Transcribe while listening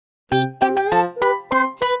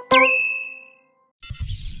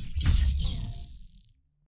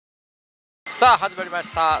さあ始まりま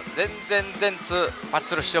した。全然全ツパチ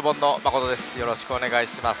スロ使用本の誠です。よろしくお願い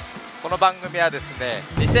します。この番組はですね、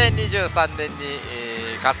2023年に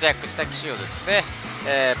活躍した機種をですね、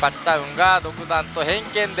パチタウンが独断と偏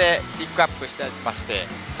見でピックアップしたりしまして、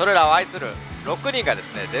それらを愛する6人がで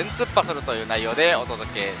すね全ツッパするという内容でお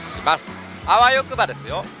届けします。あわよくばです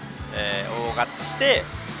よ、大勝ちして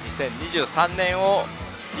2023年を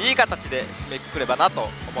いい形で締めくくればな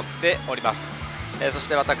と思っております。そし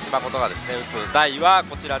て私誠がですね打つ台は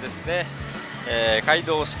こちらですね、回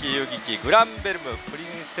胴式遊戯機グランベルムプリン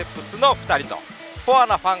セプスの2人とコア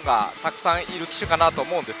なファンがたくさんいる機種かなと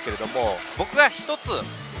思うんですけれども、僕が一つ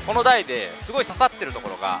この台ですごい刺さってるとこ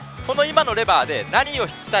ろが、この今のレバーで何を引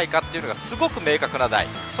きたいかっていうのがすごく明確な台、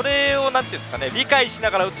それを何ていうんですかね、理解し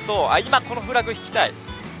ながら打つと、あ、今このフラグ引きたい、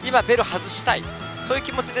今ベル外したい、そういう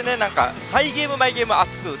気持ちでね、なんか毎ゲーム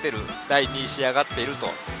熱く打てる台に仕上がっていると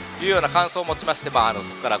いうような感想を持ちまして、そこ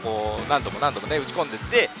からこう何度もね打ち込んでいっ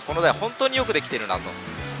て、この台本当によくできているな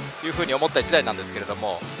というふうに思った1台なんですけれど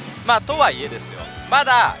も、とはいえですよ、ま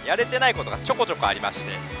だやれてないことがちょこちょこありまし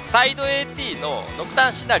て、サイド AT のノクター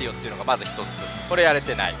ンシナリオっていうのがまず1つ、これやれ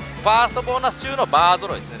てない。ファーストボーナス中のバー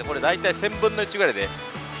揃いですね、これ大体1000分の1ぐらいで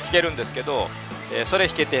引けるんですけど、それ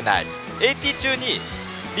引けてない。 AT 中に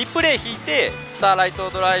リプレイ引いてスターライト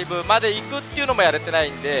ドライブまで行くっていうのもやれてない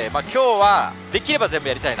んで、今日はできれば全部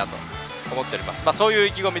やりたいなと思っております。そういう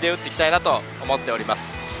意気込みで打っていきたいなと思っております。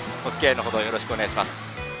お付き合いのほどよろしくお願いします。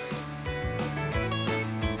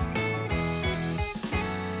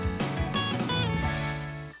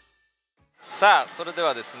さあそれで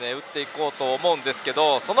はですね打っていこうと思うんですけ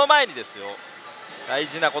ど、その前にですよ、大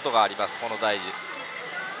事なことがあります。この大事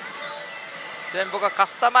僕がカ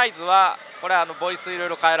スタマイズはこれボイスいろい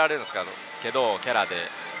ろ変えられるんですけど、キャラで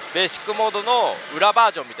ベーシックモードの裏バ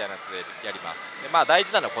ージョンみたいなやつでやります。で大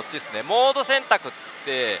事なのはこっちですね。モード選択っ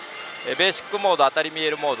てベーシックモード、当たり見え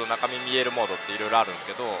るモード、中身見えるモードっていろいろあるんです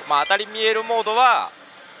けど、当たり見えるモードは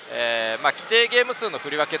規定ゲーム数の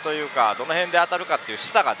振り分けというか、どの辺で当たるかっていう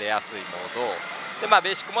示唆が出やすいモードで、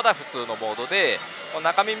ベーシックモードは普通のモードで、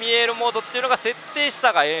中身見えるモードっていうのが設定示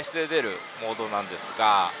唆が演出で出るモードなんです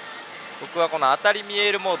が、僕はこの当たり見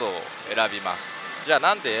えるモードを選びます。じゃあ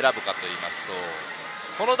なんで選ぶかと言いますと、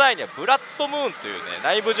この台にはブラッドムーンというね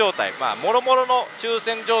内部状態、もろもろの抽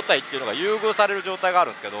選状態っていうのが優遇される状態があ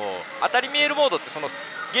るんですけど、当たり見えるモードってその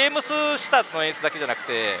ゲーム数示唆の演出だけじゃなく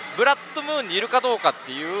て、ブラッドムーンにいるかどうかっ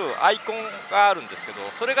ていうアイコンがあるんですけど、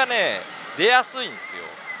それがね出やすいんですよ。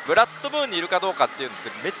ブラッドムーンにいるかどうかっていうのっ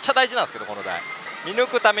てめっちゃ大事なんですけど、この台見抜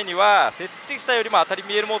くためには設置したよりも当たり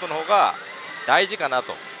見えるモードの方が大事かな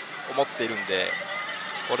と思っているんで、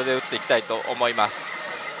これで打っていきたいと思いま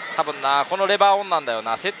す。多分な、このレバーオンなんだよ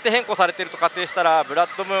な。設定変更されてると仮定したらブラッ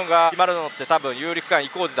ドムーンが決まるのって多分有利区間移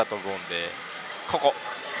行時だと思うんで、ここ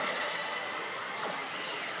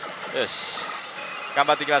よし頑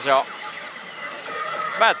張っていきましょう。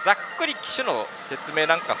ざっくり機種の説明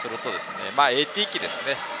なんかするとですね、AT 機です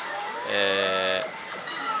ね、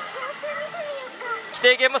規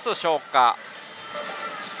定ゲーム数消化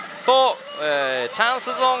と、チャンス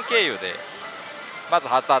ゾーン経由でまず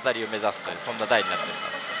初当たりを目指すという、そんな台になっておりま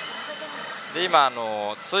す。で今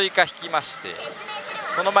追加引きまして、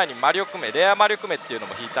その前に魔力目、レア魔力目っていうの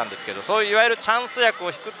も引いたんですけど、そういういわゆるチャンス役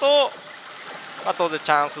を引くと、当然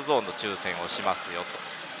チャンスゾーンの抽選をしますよ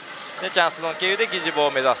と。でチャンスゾーン経由で疑似棒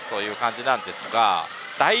を目指すという感じなんですが、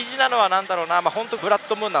大事なのは何だろうな、本当ブラッ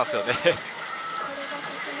ドムーンなんですよね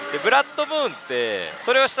でブラッドムーンって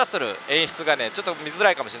それを示唆する演出がねちょっと見づ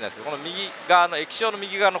らいかもしれないですけど、この右側の液晶の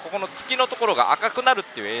右側のここの月のところが赤くなるっ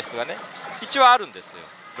ていう演出がね一応あるんですよ。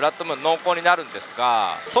ブラッドムーン濃厚になるんです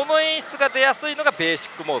が、その演出が出やすいのがベーシ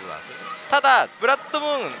ックモードなんですよね。ただブラッドム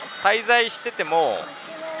ーン滞在してても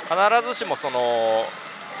必ずしもその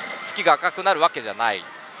月が赤くなるわけじゃない。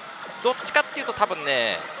どっちかっていうと多分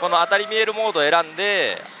ね、この当たり見えるモードを選ん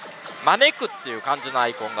で招くっていう感じのア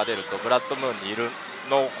イコンが出るとブラッドムーンにいる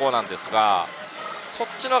濃厚なんですが、そっ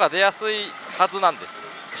ちの方が出やすいはずなんです。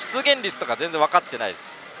出現率とか全然分かってないです。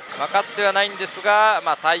分かってはないんですが、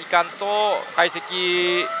体感と解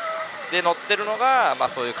析で乗ってるのが、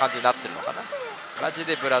そういう感じになってるのかな。マジ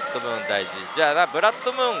でブラッドムーン大事。じゃあブラッ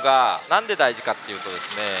ドムーンがなんで大事かっていうとで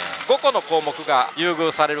すね、5個の項目が優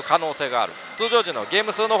遇される可能性がある。通常時のゲー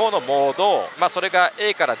ム数の方のモード、それが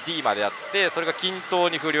A から D まであって、それが均等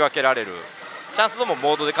に振り分けられる。チャンスゾーンも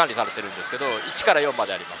モードで管理されてるんですけど、1から4ま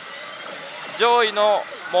であります。上位の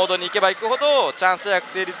モードに行けば行くほどチャンス役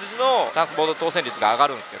成立時のチャンスボード当選率が上が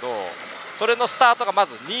るんですけど、それのスタートがま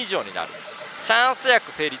ず2以上になる。チャンス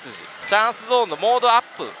役成立時、チャンスゾーンのモードアッ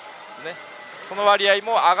プですね、その割合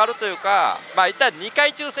も上がるというか、一旦2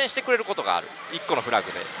回抽選してくれることがある。1個のフラグ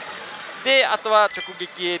でであとは直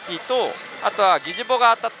撃 AT と、あとは疑似ボ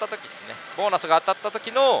が当たった時ですね、ボーナスが当たった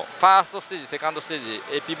時のファーストステージ、セカンドステージ、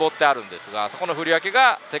エピボってあるんですが、そこの振り分け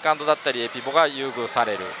がセカンドだったりエピボが優遇さ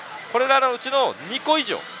れる、これらのうちの2個以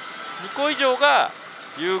上が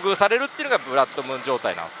優遇されるっていうのがブラッドムーン状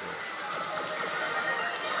態なんですよ。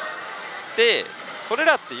でそれ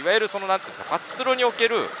らっていわゆるそのなんていうんですか、パチスロにおけ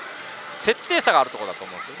る設定差があるところだと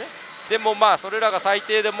思うんですよね。でもまあそれらが最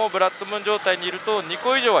低でもブラッドムーン状態にいると2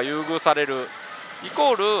個以上は優遇されるイ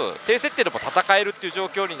コール低設定でも戦えるっていう状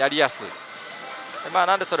況になりやすい。まあ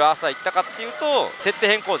なんでそれを朝言ったかっていうと、設定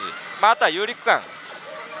変更時、あとは有利区間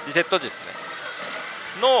リセット時ですね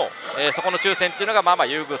の、そこの抽選っていうのがまあまあ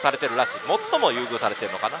優遇されてるらしい、最も優遇されて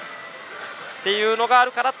るのかなっていうのがあ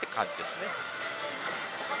るからって感じですね。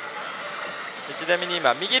ちなみに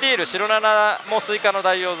今右リール白7もスイカの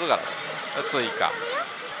代用図柄ですね、スイカ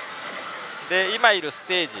で今いるス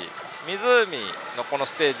テージ、湖のこの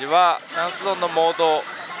ステージはチャンスゾーンのモード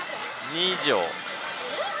2以上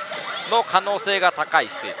の可能性が高い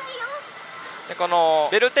ステージです。でこの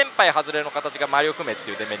ベルテンパイ外れの形が魔力目っ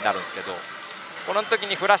ていう出目になるんですけど、この時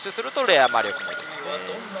にフラッシュするとレア魔力目ですね。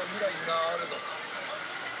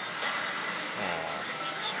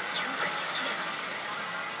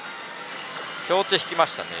強値引きま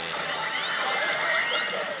したね。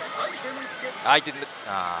相手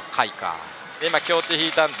回かで今強値引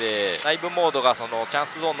いたんで、内部モードがそのチャン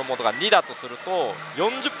スゾーンのモードが2だとすると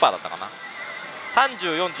 40% だったかな、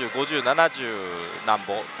30、40、50、70なん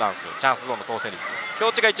ぼなんですよ、チャンスゾーンの当選率。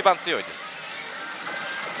強値が一番強いです。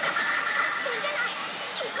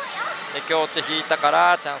で強値引いたか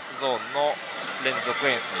らチャンスゾーンの連続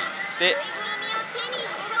演出に行って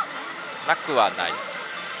なくはない。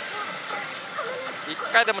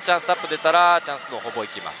1回でもチャンスアップ出たらチャンスゾーンほぼ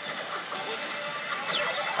行きます。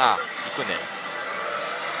行くね、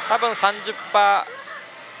多分 30%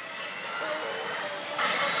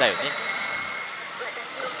 だよね。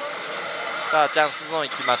さあチャンスゾーン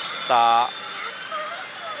行きました。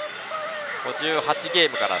58ゲー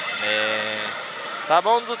ムからですね。サ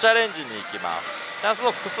モンズチャレンジに行きます。チャンスゾ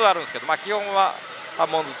ーン複数あるんですけど、基本はサ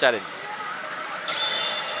モンズチャレンジです。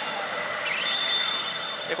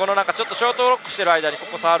でこのなんかちょっとショートロックしてる間にこ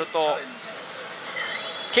こ触ると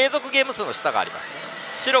継続ゲーム数の下がありますね。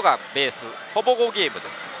白がベース、ほぼ5ゲームで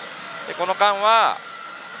す。でこの間は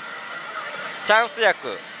チャンス役、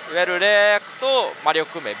いわゆるレア役と魔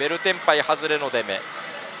力目、ベルテンパイ外れの出目、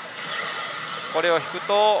これを引く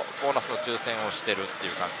とボーナスの抽選をしてるってい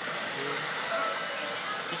う感じで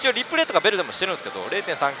す。一応リプレイとかベルでもしてるんですけど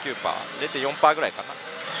 0.39%、0.4% ぐらいか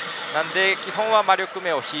な。なんで基本は魔力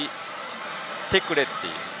目を引いてくれってい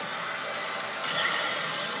う。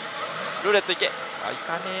ルーレットいけ、いか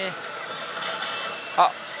ねえ。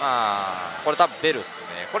これ多分ベルっす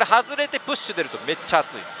ね。これ外れてプッシュ出るとめっちゃ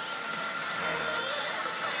熱いです。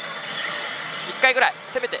1回ぐらい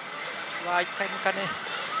攻めて、1回もいかね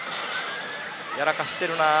え、やらかして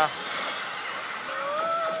るな。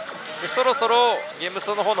でそろそろゲーム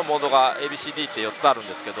数の方のモードが ABCD って4つあるん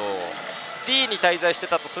ですけど、 D に滞在して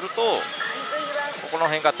たとするとここの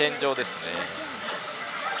辺が天井ですね。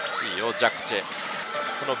いいよジャックチェ。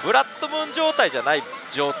このブラッドムーン状態じゃない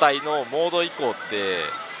状態のモード以降って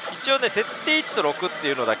一応ね設定1と6って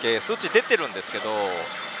いうのだけ数値出てるんですけど、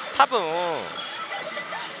多分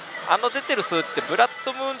出てる数値ってブラッ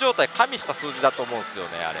ドムーン状態加味した数字だと思うんですよ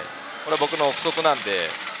ね。あれこれ僕の憶測なんで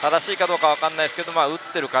正しいかどうか分かんないですけど、打っ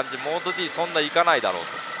てる感じモード D そんないかないだろう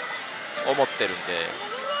と思ってるんで、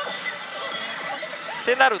っ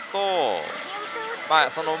てなると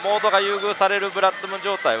そのモードが優遇されるブラッドムーン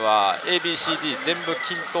状態は ABCD 全部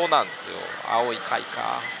均等なんですよ。青い回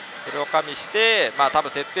か、それを加味して多分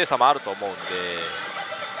設定差もあると思うんで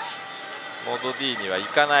モード D にはい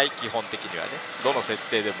かない、基本的にはねどの設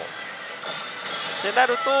定でも。ってな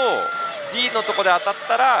ると D のとこで当たっ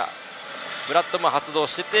たらブラッドムーン発動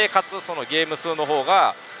してて、かつそのゲーム数の方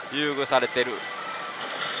が優遇されてる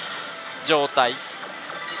状態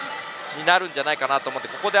になるんじゃないかなと思って、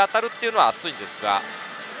ここで当たるっていうのは熱いんですが、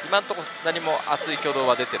今のところ何も熱い挙動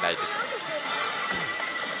は出てないです。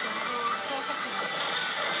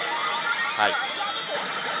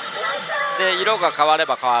で色が変われ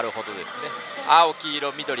ば変わるほどですね、青、黄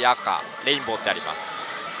色、緑、赤、レインボーってあります。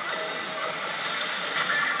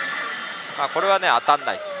これはね当たん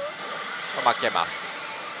ないです。負けます。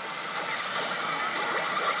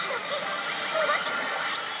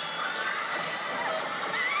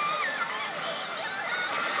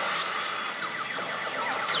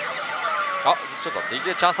ちょっと待って、いき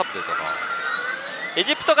なりチャンスアップ出たな。エ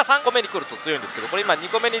ジプトが3個目に来ると強いんですけど、これ今2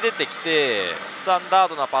個目に出てきてスタンダー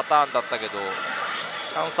ドなパターンだったけど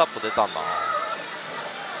チャンスアップ出たんだな。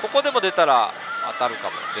ここでも出たら当たるか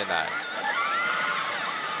も。出ない。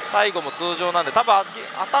最後も通常なんで多分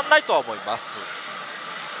当たんないとは思います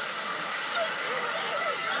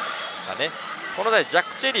がね。この台ジャッ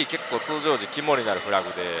クチェリー結構通常時肝になるフラグ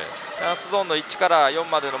で、チャンスゾーンの1から4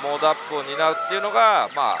までのモードアップを担うっていうのが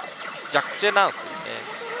まあジャックチェなんですよね。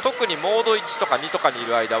特にモード1とか2とかにい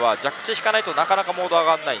る間はジャックチェ引かないとなかなかモード上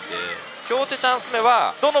がんないんで、強チェチャンス目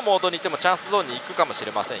はどのモードにいてもチャンスゾーンに行くかもし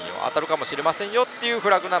れませんよ、当たるかもしれませんよっていうフ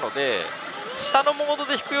ラグなので、下のモード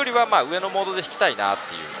で引くよりはまあ上のモードで引きたいなっ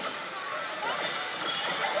ていう、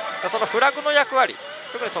そのフラグの役割、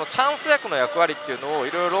特にそのチャンス役の役割っていうのを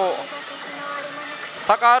いろいろ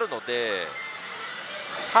差があるので、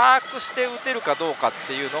把握して打てるかどうかっ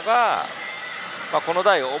ていうのが、まあ、この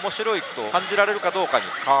台面白いと感じられるかどうかに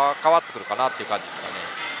変わってくるかなっていう感じですかね。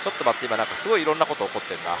ちょっと待って、今なんかすごいいろんなこと起こっ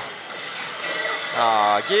てるな。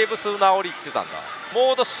ゲーム数直りってたんだ。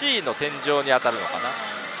モード C の天井に当たるのかな。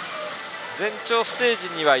全長ステージ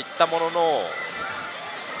には行ったものの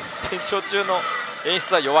全長中の演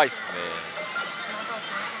出は弱いっすね。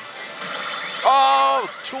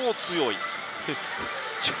超強い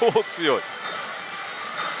超強い。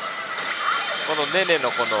このネネ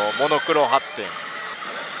のこのモノクロ発展、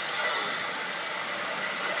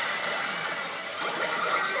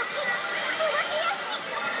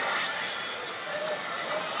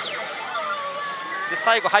で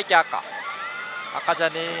最後背景赤じゃ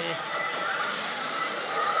ねえ。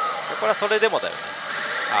これはそれでもだよね。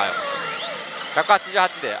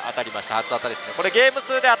188で当たりました。初当たりですね。これゲーム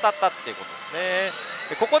数で当たったっていうことですね。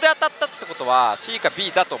でここで当たったってことは C か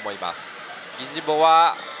B だと思います。議事簿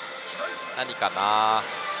は何かな。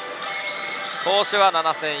投資は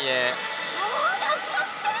7000円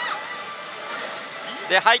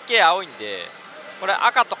で、背景青いんで、これ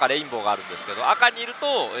赤とかレインボーがあるんですけど、赤にいる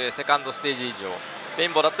と、セカンドステージ以上、レイ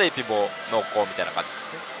ンボーだとエピボ濃厚みたいな感じです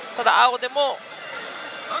ね。ただ青でも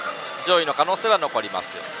上位の可能性は残りま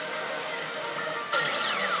すよ。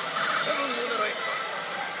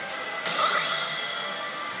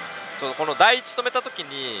この第一止めた時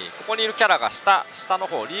にここにいるキャラが下の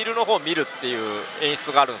方、リールの方を見るっていう演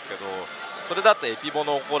出があるんですけど、それだとエピボ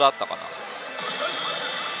濃厚だったかな。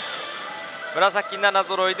紫7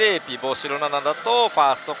揃いでエピボ、白7だとフ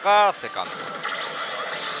ァーストかセカンド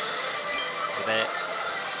でね。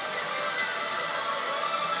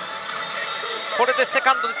これでセ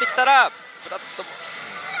カンド出てきたらブラッド、フ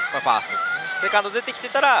ァーストですね。セカンド出てきて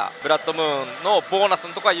たらブラッドムーンのボーナス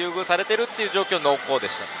のところが優遇されてるっていう状況濃厚で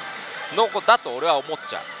した。濃厚だと俺は思っ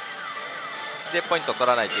ちゃう。でポイント取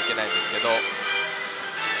らないといけないんですけど、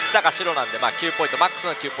下が白なんで、まあ9ポイント、マックス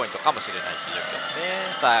の9ポイントかもしれないっていう状況ですね。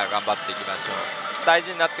さあ頑張っていきましょう。大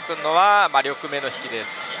事になってくるのは魔力目の引きです。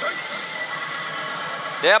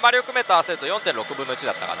レア魔力目と合わせると 4.6 分の1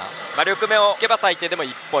だったかな。魔力目を引けば最低でも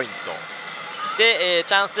1ポイントで、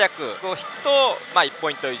チャンス役を引くと、まあ、1ポ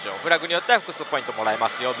イント以上、フラグによっては複数ポイントもらえま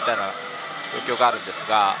すよみたいな状況があるんです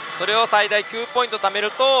が、それを最大9ポイント貯め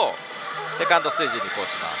るとセカンドステージに移行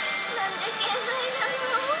します。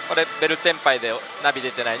これベルテンパイでナビ出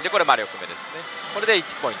てないんで、これ魔力目ですね。これで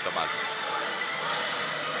1ポイント。ま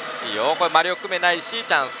ずいいよ。これ魔力目ないし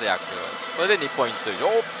チャンス役、これで2ポイント以上。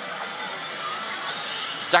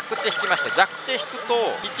ジャックチェ引きました。ジャックチェ引くと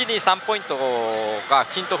123ポイントが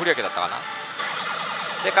均等振り分けだったかな。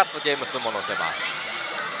でかつゲーム数も乗せます。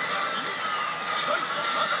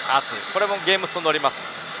熱い。これもゲーム数乗ります。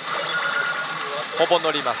ほぼ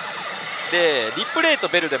乗ります。でリプレイと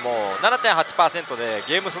ベルでも 7.8% で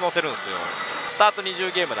ゲーム数乗せるんですよ。スタート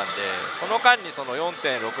20ゲームなんで、その間にその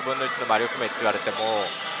 4.6 分の1の魔力目って言われても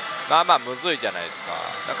まあまあむずいじゃないですか。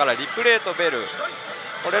だからリプレイとベル、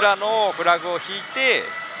これらのフラグを引いて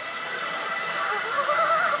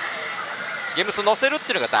ゲーム数乗せるっ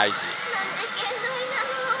ていうのが大事。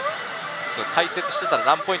ちょっと解説してたら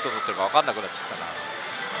何ポイント取ってるか分かんなくなっちゃったな。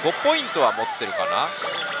5ポイントは持ってるかな。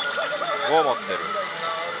5持ってる。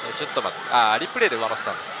ちょっと待って、リプレイで上乗せ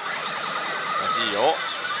たんだ。いいよ。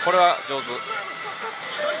これは上手。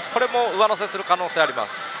これも上乗せする可能性ありま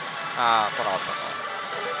す。来なかった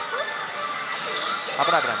か。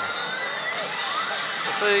危ない危ない。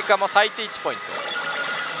スイカも最低1ポイント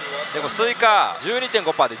で、これスイカ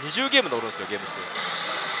 12.5% で20ゲーム乗るんですよ、ゲーム数。こ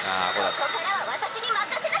れだった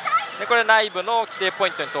で、これ内部の規定ポイ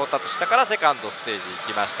ントに到達したからセカンドステージ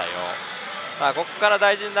行きましたよ。ここから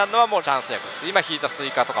大事になるのはもうチャンス役です。今引いたス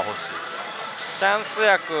イカとか欲しい。チャンス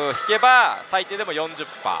役引けば最低でも 40%。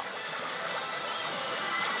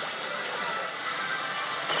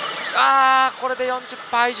これで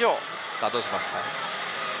 40% 以上。さあどうしますか。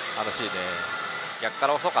楽しいね。逆か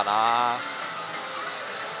ら押そうかな。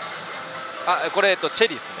これチェ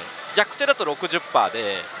リーですね。弱チェだと 60%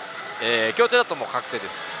 で、強チェだともう確定で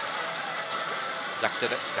す。弱チェ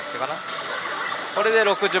かな、これで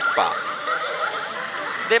 60%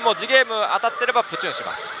 でもう次ゲーム当たってればプチュンし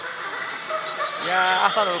ます。いやー、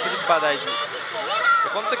朝の 60% 大事で、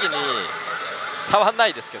この時に触んな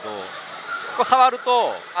いですけど、ここ触る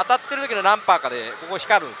と当たってる時の何パーかでここ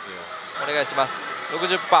光るんですよ。お願いします。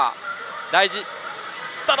 60% 大事、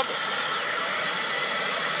頼む。い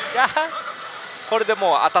やこれで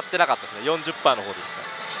もう当たってなかったですね。 40% の方でし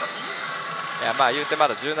た。いやまあ言うてま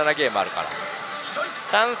だ17ゲームあるから、チ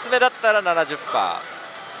ャンス目だったら 70%。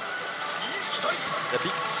 び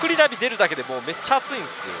っくりナビ出るだけでもうめっちゃ熱いんで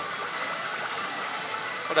すよ。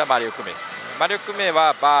これは魔力目ですね。魔力目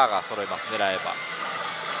はバーが揃います。狙えば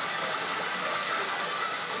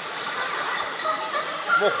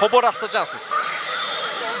もうほぼラストチャンスです。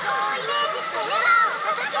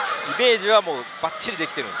イメージはもうバッチリで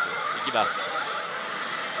きてるんですよ。いきます。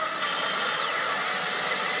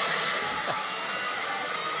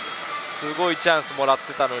すごいチャンスもらっ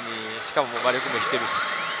てたのに、しかも魔力も引けるし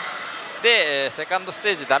で、セカンドス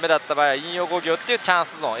テージダメだった場合は引用5行っていうチャン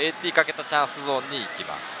スゾーン AT かけたチャンスゾーンに行き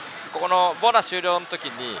ます。ここのボーナス終了の時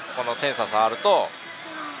にこのセンサー触ると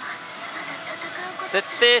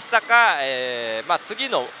設定したか、まあ、次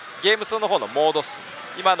のゲーム数の方のモード数、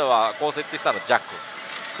今のはこう設定したの弱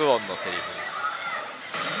クオンのセリフ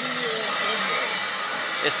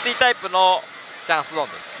です。 ST タイプのチャンスゾーン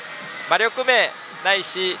です。魔力目ない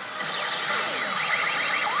し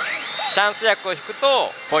チャンス役を引く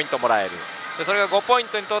とポイントもらえる。でそれが5ポイン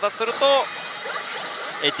トに到達すると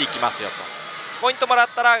AT きますよと。ポイントもらっ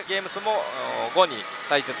たらゲーム数も5に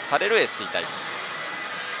再設される ST タイプ。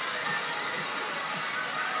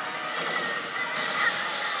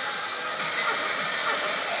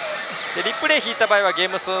でリプレイ引いた場合はゲー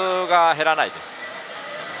ム数が減らないです。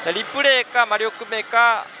でリプレイか魔力目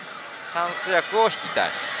かチャンス役を引きたい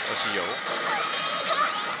お仕様。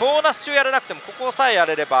ボーナス中やらなくてもここさえや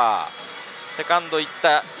れればセカンドいっ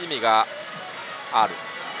た意味がある。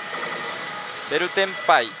ベルテン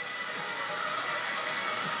パイ、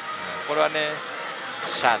これはね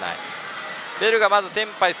しゃあない。ベルがまずテン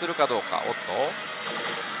パイするかどうか。おっと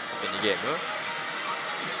2ゲーム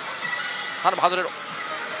頼む、外れろ。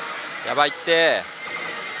やばいって、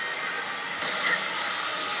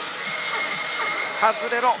外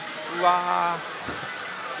れろ。うわ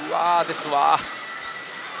ーうわーですわ。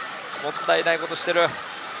もったいないことしてる。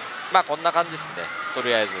まあこんな感じですね。と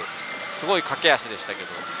りあえずすごい駆け足でしたけど、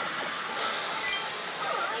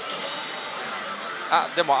あ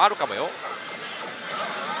でもあるかもよ。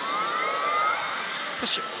プッ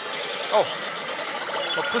シュ、お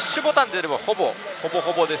プッシュボタンで出ればほぼ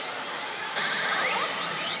です。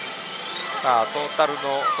さあトータルの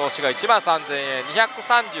投資が13,000円、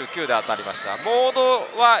239で当たりました。モード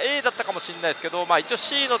は A だったかもしれないですけど、まあ一応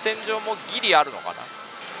C の天井もギリあるのかな。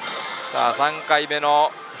さあ3回目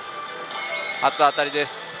の初当たりで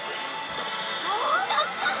す。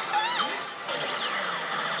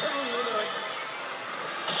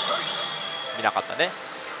見なかったね。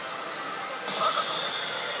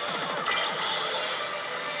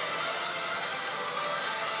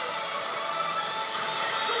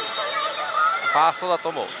ファーストだと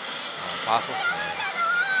思う。ファーストですね。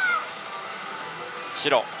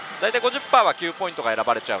白だいたい 50% は9ポイントが選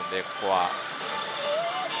ばれちゃうんで、ここは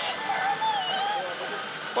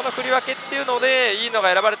この振り分けっていうのでいいの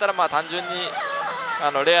が選ばれたら、まあ単純に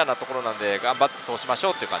レアなところなんで頑張って通しまし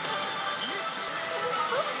ょうっていう感じ。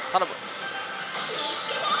頼む。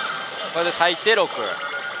これで最低6、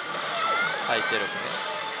最低6ね。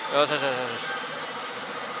よしよしよしよし、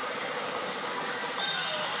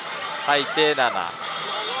最低7。よ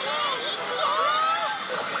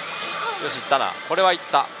しいったな。これはいっ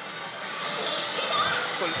た。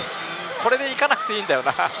これでいかなくていいんだよ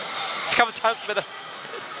なしかもチャンス目だし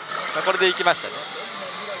これでいきましたね。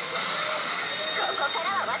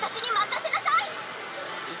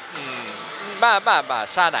まあまあまあ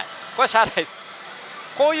しゃあない。これはしゃあないです。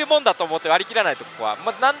こういうもんだと思って割り切らないと、ここは、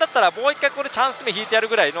まあ、なんだったらもう一回これチャンス目引いてやる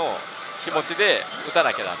ぐらいの気持ちで打た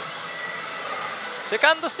なきゃダメ。セ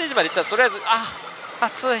カンドステージまでいったらとりあえず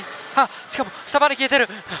熱い。しかも下まで消えてる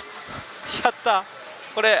やった。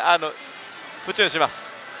これプチュンします。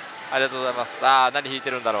ありがとうございます。何引いて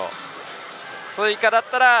るんだろう。スイカだっ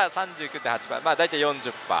たら 39.8%、 まあ大体 40%、 チ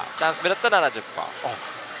ャンス目だったら 70%。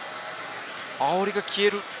 煽りが消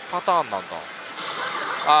えるパターンなんだ。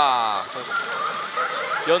そういうこ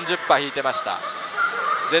と。 40% 引いてました。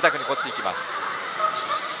贅沢にこっち行きます。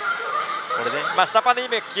これね、まあ下パネイ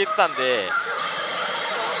メ消えてたんで、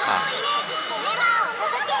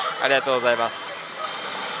ありがとうございます。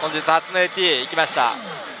本日初の AT 行きました。よし、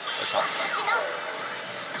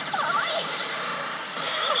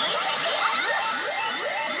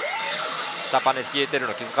下パネ消えてる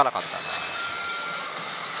の気づかなかったな。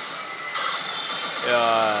よ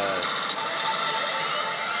し、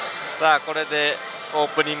さあこれでオー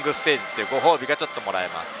プニングステージっていうご褒美がちょっともらえ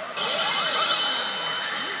ます。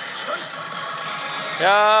よ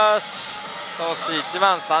ーし、投資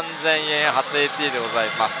13000円初 AT でござい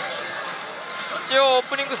ます。一応オー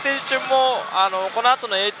プニングステージ中もこの後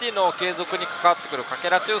の AT の継続に関わってくるかけ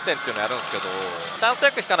ら抽選っていうのをやるんですけど、チャンス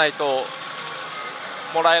役引かないと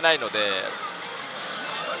もらえないので、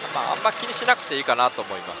あんま気にしなくていいかなと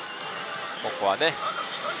思います。ここはね、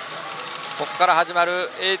ここから始まる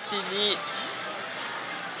AT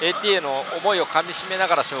への思いをかみしめな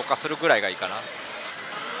がら消化するぐらいがいいかな。よ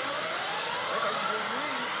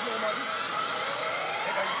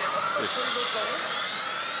し、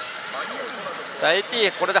さあ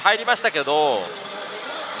AT これで入りましたけど、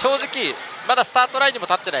正直まだスタートラインにも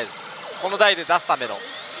立ってないです。この台で出すための、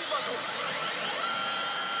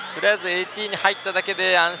とりあえず AT に入っただけ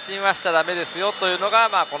で安心はしちゃだめですよというのが、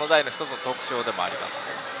この台の一つの特徴でもありますね。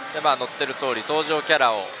で載ってる通り登場キャ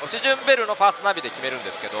ラを押し順ベルのファーストナビで決めるん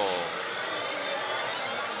ですけど、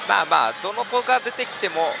どの子が出てきて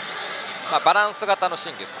も、バランス型の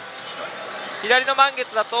新月です。左の満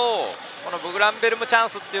月だとこのグランベルムチャン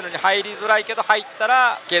スっていうのに入りづらいけど、入った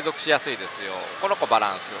ら継続しやすいですよ。この子バ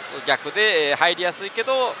ランス逆で入りやすいけ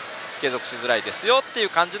ど継続しづらいですよっていう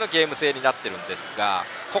感じのゲーム性になってるんですが、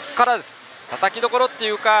こっからです。叩きどころってい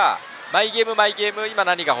うか、マイゲーム今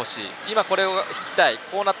何が欲しい、今これを引きたい、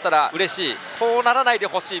こうなったら嬉しい、こうならないで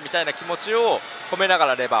ほしいみたいな気持ちを込めなが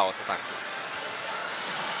らレバーを叩く。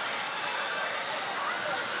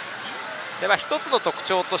で一つの特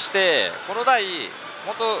徴としてこの台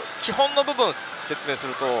本当基本の部分説明す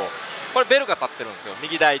ると、これベルが立ってるんですよ、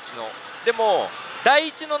右第一の。でも第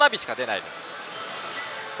一のナビしか出ないです。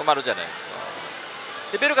止まるじゃないですか。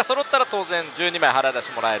でベルが揃ったら当然12枚払い出し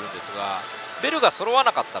もらえるんですが、ベルが揃わ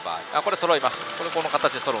なかった場合、これ揃います。この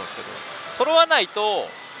形で揃うんですけど、揃わないと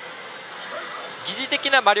疑似的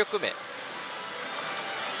な魔力目っ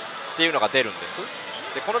ていうのが出るんです。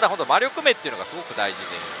でこの台本当魔力目っていうのがすごく大事で、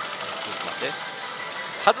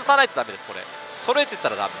外さないとダメです。これ揃えていった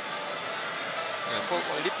らダメ。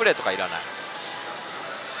リプレイとかいらない。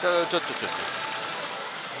ちょ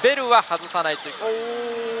ベルは外さないと。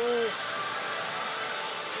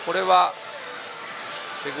これは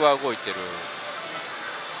セグは動いてる。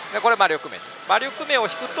でこれ魔力目を引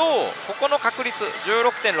くと、ここの確率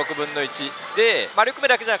 16.6 分の1で、魔力目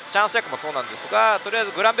だけじゃなくてチャンス役もそうなんですが、とりあえ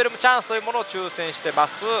ずグランベルムチャンスというものを抽選してま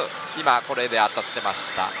す。今これで当たってま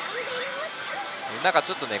した。なんか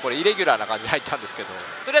ちょっとねこれイレギュラーな感じで入ったんですけど、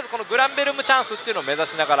とりあえずこのグランベルムチャンスっていうのを目指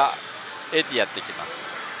しながら AT やっていきます。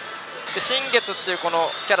で新月っていうこ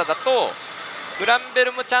のキャラだと、グランベ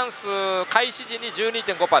ルムチャンス開始時に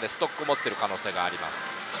 12.5% でストック持ってる可能性があります。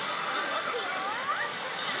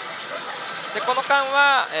でこの間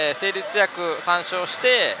は、成立役参照し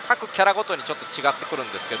て各キャラごとにちょっと違ってくる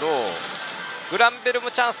んですけど、グランベル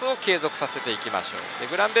ムチャンスを継続させていきましょう。で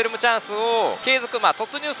グランベルムチャンスを継続、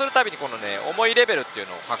突入するたびにこのね重いレベルっていう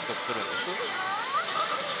のを獲得するんです。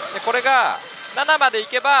でこれが7までい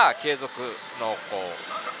けば継続の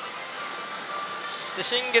で、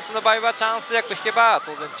新月の場合はチャンス役引けば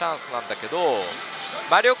当然チャンスなんだけど、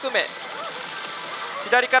魔力目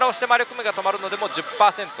左から押して魔力目が止まるのでも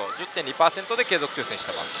 10%、10.2% で継続抽選し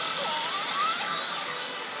てます。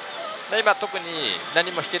で今特に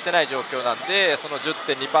何も引けてない状況なんで、その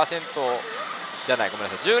 10.2% じゃない、ごめ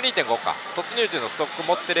んなさい 12.5 か、突入時のストック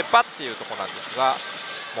持ってればっていうところなんですが、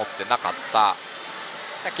持ってなかった、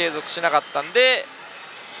継続しなかったんで、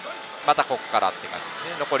またここからって感じです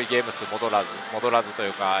ね。残りゲーム数戻らずとい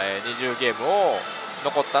うか、20ゲームを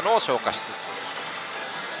残ったのを消化しつつ、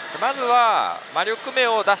まずは魔力目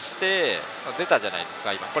を出して出たじゃないです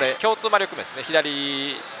か。今これ共通魔力目ですね、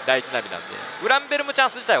左第一ナビなんで。グランベルムチャ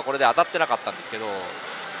ンス自体はこれで当たってなかったんですけど、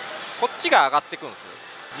こっちが上がってくるんですよ。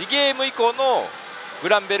次ゲーム以降のグ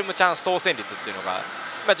ランベルムチャンス当選率っていうのが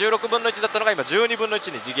今16分の1だったのが今12分の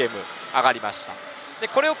1に次ゲーム上がりました。で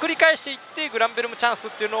これを繰り返していってグランベルムチャンスっ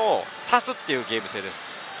ていうのを指すっていうゲーム性で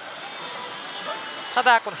す。た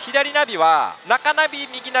だこの左ナビは中ナビ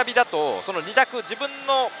右ナビだとその2択自分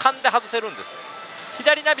の勘で外せるんです。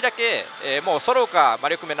左ナビだけ、もう揃うか魔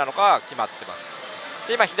力目なのか決まってます。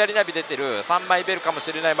で今左ナビ出てる3枚ベルかも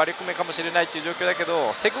しれない魔力目かもしれないっていう状況だけ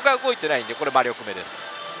ど、セグが動いてないんでこれ魔力目です。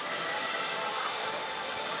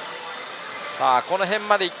さあこの辺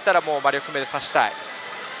までいったらもう魔力目で刺したい。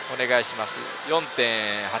お願いします。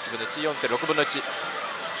 4.8 分の 1、4.6 分の1。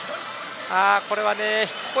これはね、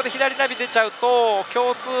ここで左ナビ出ちゃうと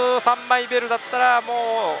共通3枚ベルだったら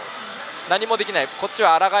もう何もできない、こっち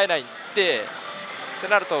は抗えないんで、って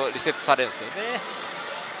なるとリセットされるんですよね。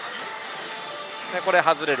でこれ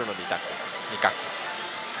外れるの2択2角。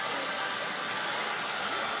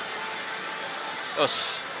よし、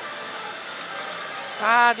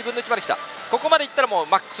2分の1まで来た。ここまでいったらもう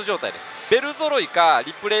マックス状態です。ベル揃いか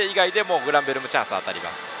リプレイ以外でもグランベルムチャンス当たり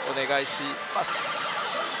ます。お願いします。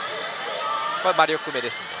これ魔力目で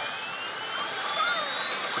すね。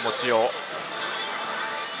気持ちよ、はい、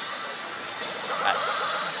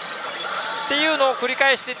っていうのを繰り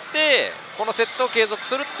返していってこのセットを継続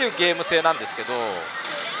するっていうゲーム性なんですけど、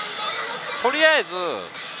とりあえず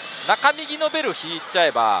中右のベル引いちゃ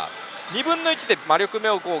えば2分の1で魔力目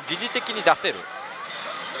をこう疑似的に出せる。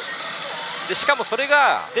でしかもそれ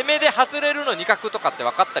が出目で外れるの2角とかって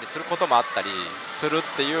分かったりすることもあったりするっ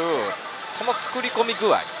ていう、その作り込み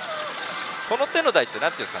具合。この手の台って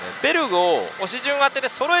何ていうんですかね、ベルを押し順当てで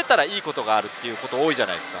揃えたらいいことがあるっていうこと多いじゃ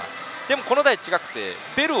ないですか。でもこの台違くて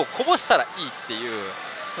ベルをこぼしたらいいっていう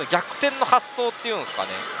逆転の発想っていうんですかね、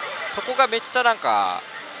そこがめっちゃなんか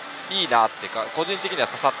いいなってか個人的には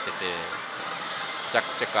刺さってて、弱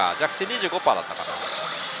チェか弱チェ 25% だったかな、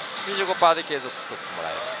 25% で継続しとってもら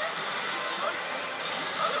える。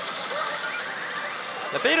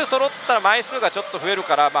ベル揃ったら枚数がちょっと増える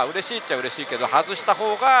から、まあ嬉しいっちゃ嬉しいけど外した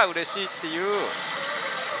方が嬉しいっていう、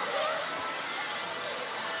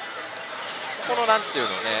そこのなんていうの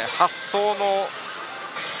ね、発想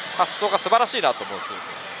が素晴らしいなと思うんです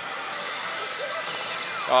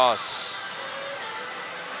よ。よし、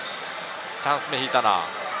チャンス目引いたな。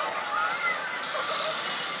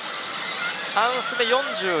チャンス目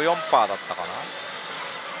 44% だったかな。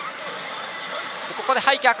でここで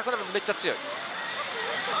背景赤くなるのめっちゃ強い。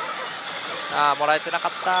もらえてなか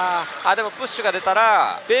った。でもプッシュが出た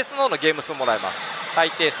らベースの方のゲーム数もらえます。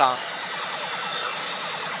最低3、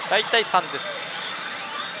大体3です。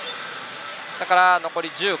だから残り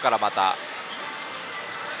10からまた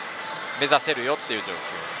目指せるよっていう状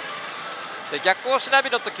況で、逆押しナビ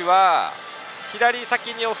の時は左先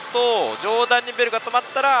に押すと上段にベルが止まっ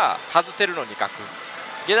たら外せるの2角、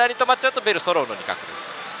下段に止まっちゃうとベル揃うの2角です。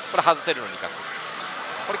これ外せるの2角、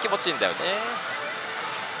これ気持ちいいんだよね。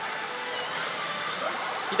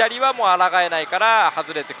左はもう抗えないから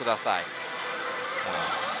外れてください。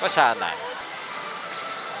これしゃあない。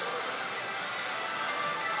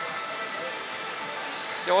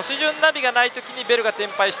で押し順ナビがないときにベルが転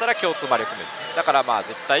廃したら共通魔力です。だからまあ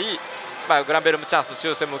絶対、グランベルムチャンスの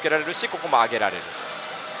抽選も受けられるし、ここも上げられる。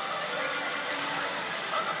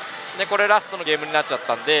でこれラストのゲームになっちゃっ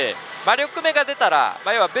たんで、魔力目が出たら、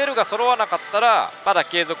要はベルが揃わなかったらまだ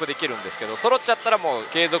継続できるんですけど、揃っちゃったらもう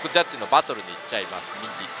継続ジャッジのバトルに行っちゃいます。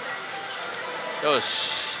右よ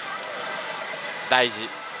し、大事。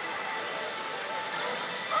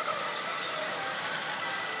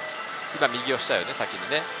今右押したよね、先に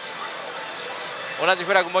ね。同じ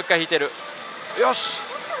フラグもう一回引いてる。よし、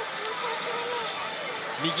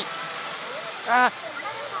右、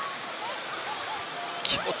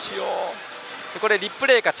気持ちよ。でこれリプ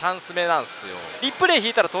レイかチャンス目なんですよ。リプレイ引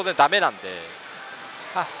いたら当然ダメなんで、チ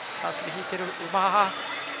ャンス目引いてる。好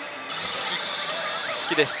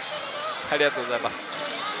きです。ありがとうございま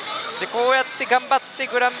す。でこうやって頑張って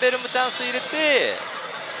グランベルムチャンス入れて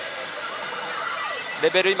レ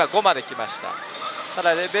ベル今5まで来ました。た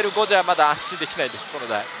だレベル5じゃまだ安心できないです。この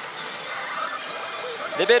台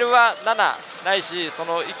レベルは7ないし、そ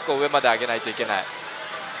の1個上まで上げないといけない。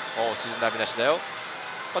シーズンナビなしだよ。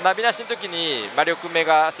ナビなしの時に魔力目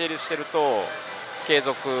が成立してると継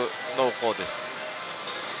続濃厚です。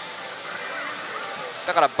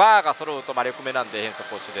だからバーが揃うと魔力目なんで変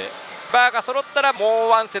則押しで、バーが揃ったらも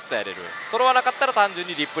う1セットやれる。揃わなかったら単純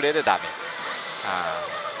にリプレイでダメ。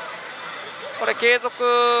これ継続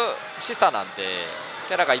示唆なんで、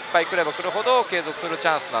キャラがいっぱい来れば来るほど継続するチ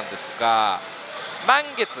ャンスなんですが、満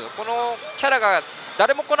月このキャラが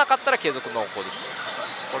誰も来なかったら継続濃厚です。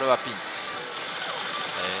これはピンチ。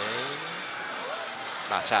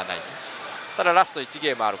しゃあない。ただラスト1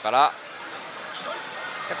ゲームあるから、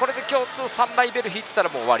これで共通3枚ベル引いてたら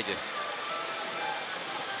もう終わりです。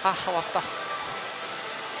終わっ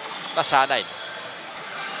た。しゃあないね。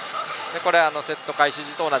でこれセット開始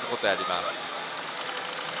時と同じことやります。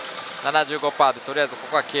75% でとりあえずこ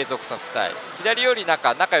こは継続させたい。左より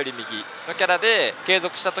中より右のキャラで継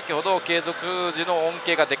続した時ほど継続時の恩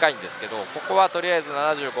恵がでかいんですけど、ここはとりあえず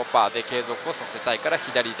 75% で継続をさせたいから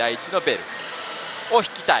左第1のベルを引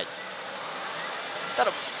きたい。た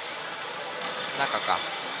だ中か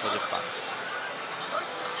 50%。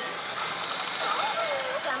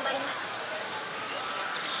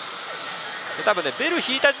 で多分ねベル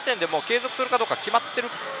引いた時点でもう継続するかどうか決まってるっ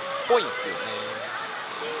ぽいんですよね。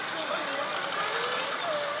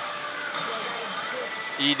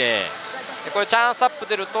いいね。でこれチャンスアップ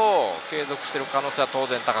出ると継続してる可能性は当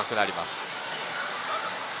然高くなります。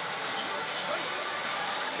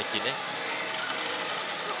敵ね。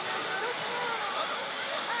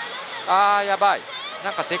あーやばい、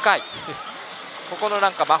なんかでかいここのな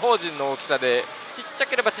んか魔法陣の大きさでちっちゃ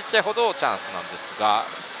ければちっちゃいほどチャンスなんですが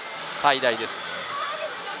最大ですね。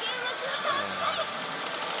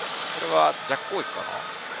これは弱攻撃かな。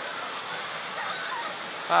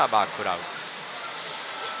まあまあ食らう。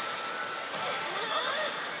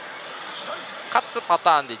勝つパ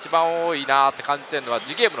ターンで一番多いなーって感じてるのは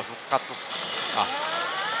次ゲームの復活っす。あよ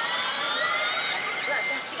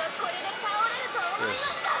し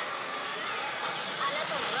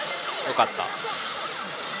よかった。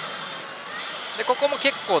でここも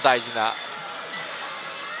結構大事な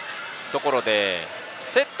ところで、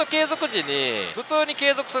セット継続時に普通に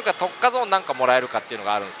継続するか特化ゾーンなんかもらえるかっていうの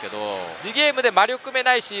があるんですけど、次ゲームで魔力目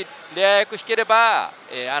ないしレア役引ければ、あ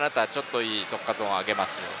なたちょっといい特化ゾーンあげま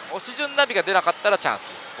すよ。押し順ナビが出なかったらチャンスで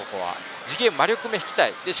す。ここは次ゲーム魔力目引きた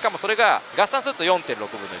い。でしかもそれが合算すると 4.6 分の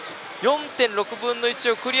 1、4.6 分の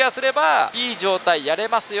1をクリアすればいい状態やれ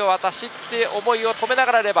ますよ私って思いを止めな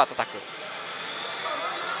がらレバー叩く。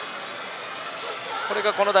これ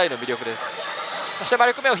がこの台の魅力です。そして魔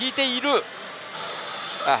力目を引いている。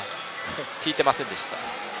あ引いてませんでした。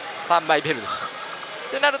3枚ベルでした。っ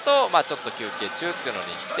てなるとまあちょっと休憩中っていうのに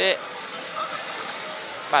行って、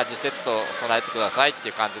まあ、次セット備えてくださいって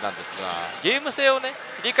いう感じなんですが、ゲーム性をね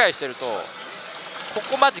理解してるとこ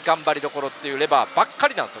こマジ頑張りどころっていうレバーばっか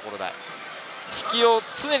りなんですよ。この台引きを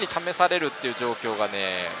常に試されるっていう状況が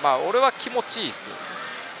ね、まあ俺は気持ちいいっす。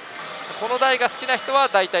この台が好きな人は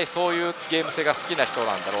大体そういうゲーム性が好きな人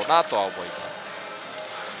なんだろうなとは思います。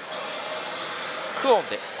クオン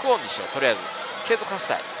にしよう。とりあえず継続させ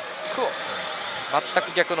たい。クオン、全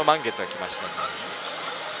く逆の満月が来ましたね。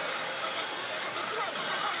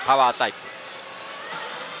パワータイプ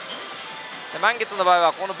で満月の場合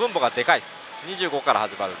はこの分母がでかいです。25から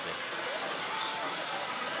始まるんで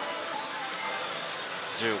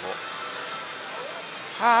15。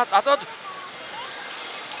あと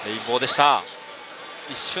レインボーでした。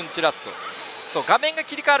一瞬ちらっと。そう画面が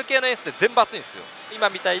切り替わる系の演出で全部熱いんですよ。今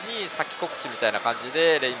みたいに先告知みたいな感じ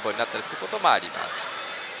でレインボーになったりすることもあります。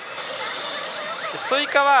でスイ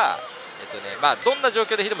カはまあどんな状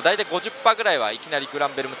況で引いても大体 50% ぐらいはいきなりグラ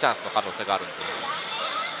ンベルムチャンスの可能性があるんで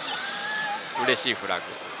嬉しいフラグ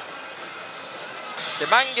で、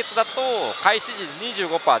満月だと開始時に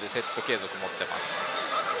 25% でセット継続持ってます。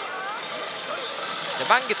で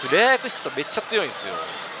満月レア役引くとめっちゃ強いんですよ。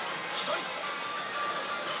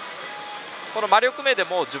この魔力目で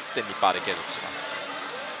も 10.2% で継続します。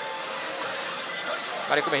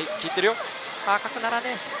魔力目引いてるよ。赤くなら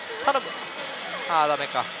ねえ頼む。ダメ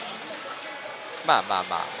か。まあ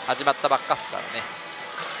始まったばっかっすからね。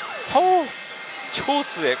ほう超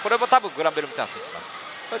強い。これも多分グランベルムチャンスいきます。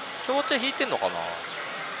これ強制引いてんのかな。違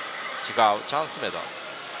うチャンス目だ。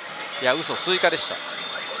いや嘘スイカでした。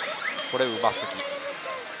これうますぎ。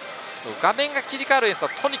画面が切り替わる演出は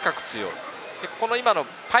とにかく強い。でこの今の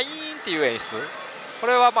パイーンっていう演出、こ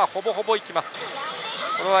れはまあほぼほぼいきます。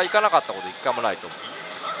これはいかなかったこと一回もないと思う。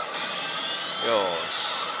よー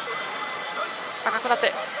し赤くなっ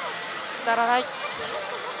てならない。よ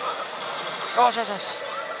しよしよし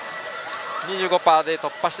 25% で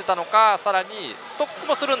突破してたのか、さらにストック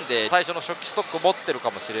もするんで最初の初期ストック持ってる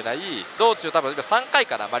かもしれない。道中多分今3回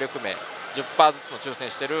かな魔力目 10% ずつの抽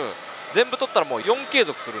選してる。全部取ったらもう4継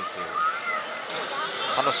続するんですよ。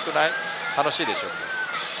楽しくない？楽しいでしょうね。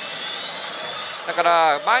だか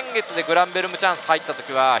ら満月でグランベルムチャンス入った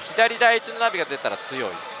時は左第一のナビが出たら強い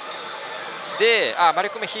で、魔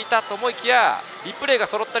力目引いたと思いきやリプレイが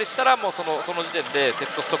揃ったりしたらもうその時点でセ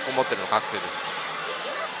ットストックを持ってるの確定です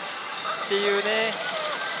っていうね。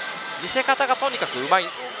見せ方がとにかくうまい。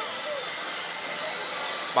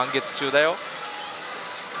満月中だよ。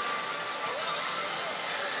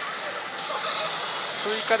ス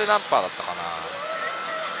イカで何パーだったかな。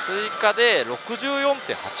スイカで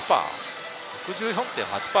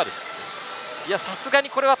 64.8%、64.8% ですって。いやさすがに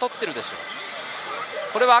これは取ってるでしょ。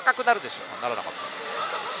これは赤くなるでしょ。ならなかった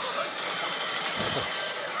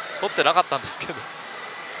取ってなかったんですけどっ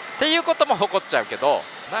ていうことも起こっちゃうけど、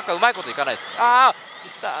なんかうまいこといかないです。ミ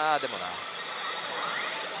スターでもな、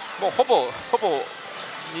もうほぼ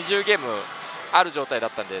20ゲームある状態だっ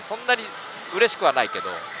たんでそんなに嬉しくはないけど、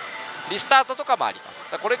リスタートとかもあります。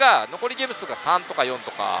だからこれが残りゲーム数が3とか4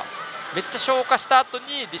とかめっちゃ消化した後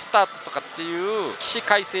にリスタートとかっていう起死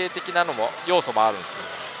回生的なのも要素もあるんですよ。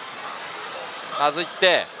まずいっ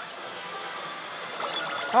て、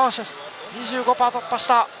よしよし 25% 突破し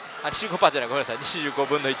た。25% じゃない、ごめんなさい、25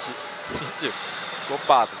分の1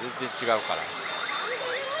 5% と全然違うから。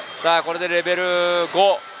さあこれでレベル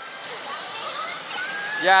5。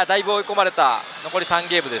いやーだいぶ追い込まれた。残り3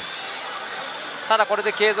ゲームです。ただこれ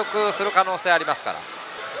で継続する可能性ありますから。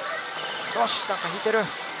よし、なんか引いてる。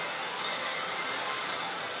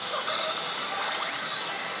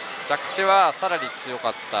着地はさらに強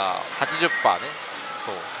かった。 80% ね。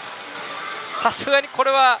そう、さすがにこ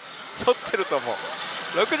れは取ってると思う。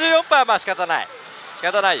 64% はまあ仕方ない、仕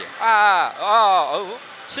方ないよ。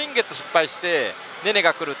新月失敗してネネ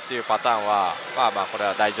が来るっていうパターンはまあまあこれ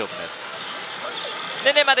は大丈夫なやつ。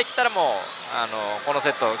ネネまで来たらもうこのセ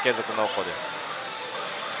ット継続濃厚です。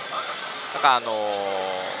なんか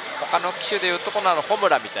他の機種でいうとこのホム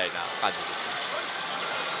ラみたいな感じで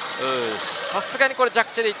す。さすがにこれ弱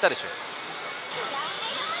地でいったでしょ。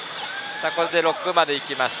さあこれで6までい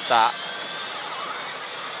きました。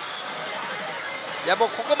いやもう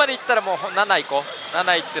ここまでいったらもう7いこう。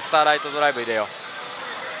7いってスターライトドライブ入れよ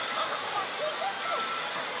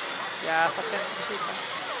う。いやーさすがに厳しいか。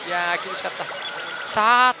いやー厳しかった。き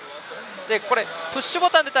たー。でこれプッシュ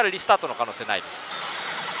ボタン出たらリスタートの可能性ないです。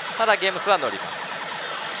ただゲーム数は乗ります。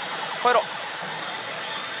超えろ。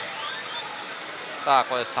さあ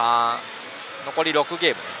これ3、残り6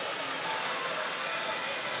ゲームね。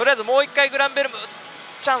とりあえずもう1回グランベルム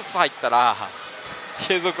チャンス入ったら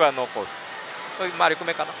継続は濃厚です。これ回り込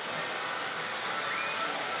めかな。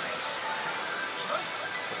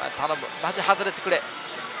頼む、マジ外れてくれ。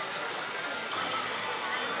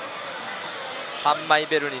3枚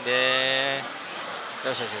ベルにね。よし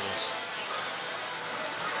よしよし。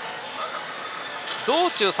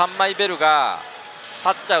道中3枚ベルが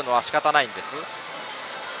立っちゃうのは仕方ないんです。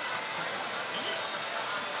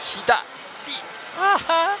左、あ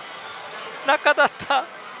あ中だった。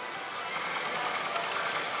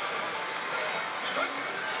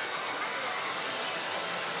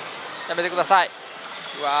やめてください。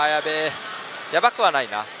うわーやべえ。やばくはない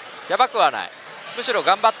な、やばくはない。むしろ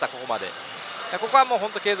頑張った。ここまで。ここはもう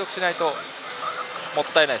本当継続しないともっ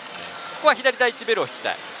たいないですね。ここは左第1ベルを引き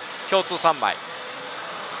たい。共通3枚。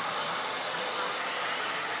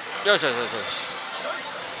よしよしよしよし。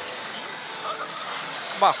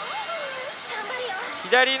まあ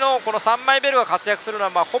左のこの3枚ベルが活躍するの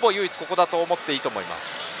はまあほぼ唯一ここだと思っていいと思いま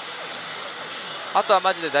す。あとは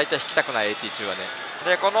マジで大体引きたくない。 AT 中はね。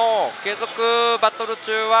でこの継続バトル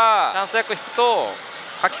中はチャンス役引くと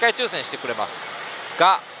書き換え抽選してくれます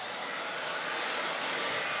が、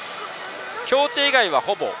強値以外は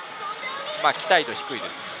ほぼまあ期待度低いで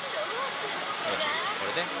すね。こ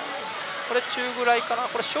れね、これ中ぐらいかな。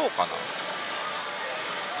これ小かな。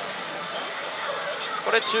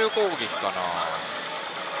これ中攻撃かな。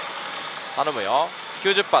頼むよ。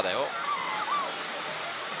 90% だよ。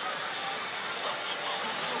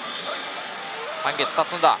半月立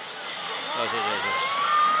つんだ。よしよ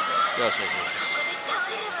しよしよしよしよし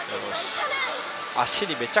よし。足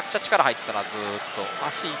にめちゃくちゃ力入ってたな。ずーっと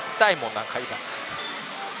足痛いもんなんか今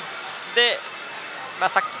で、まあ、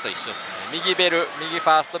さっきと一緒ですね。右ベル、右フ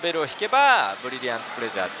ァーストベルを引けばブリリアントプレ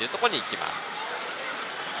ジャーっていうところに行きます。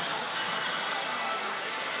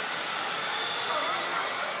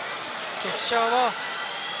決勝を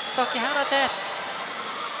解き放て。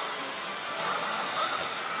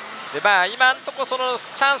でまあ今んとこその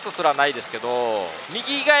チャンスすらないですけど、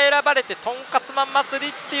右が選ばれてとんかつマン祭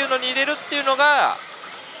りっていうのに入れるっていうのが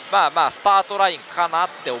まあまあスタートラインかなっ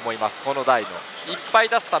て思います。この台のいっぱい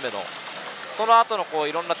出すためのその後のこう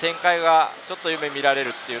いろんな展開がちょっと夢見られる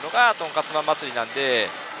っていうのがとんかつマン祭りなんで、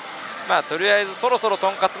まあとりあえずそろそろと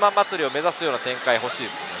んかつマン祭りを目指すような展開欲しいで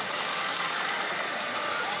すね。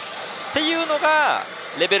っていうのが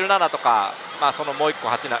レベル7とか、まあそのもう1個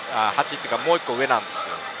8っていうかもう1個上なんですよ。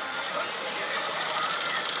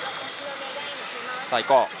さあ行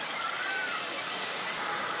こ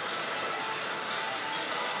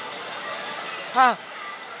う。はあ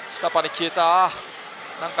下パネ消えた。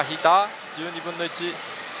なんか引いた。12分の1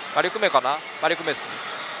魔力目かな。魔力目ですね。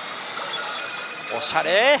おしゃ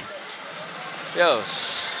れ。よ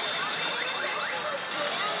し。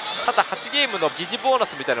ただ8ゲームの疑似ボーナ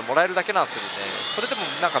スみたいなのもらえるだけなんですけどね、それでも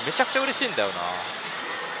なんかめちゃくちゃ嬉しいんだよ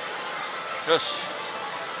な。よし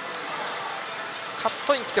カッ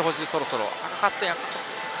トイン来てほしい。そろそろカットイン。右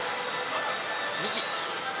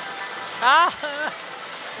ああ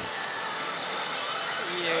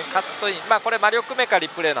いいねカットイン。まあこれ魔力目かリ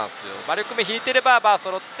プレイなんですよ。魔力目引いてればバー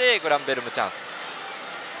揃ってグランベルムチャンス。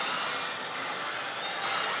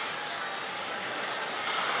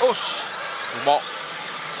よしうまっ。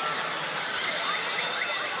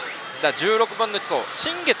だ16分の1。そう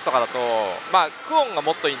新月とかだとまあクオンが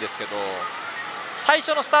もっといいんですけど、最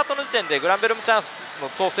初のスタートの時点でグランベルムチャンスの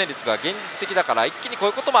当選率が現実的だから一気にこう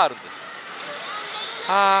いうこともあるんです。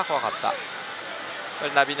あー怖かった。こ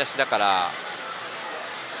れナビなしだから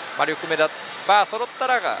魔力目だば揃った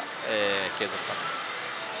らが、継続か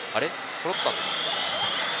な。あれ揃ったんだ。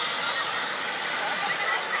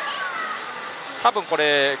多分こ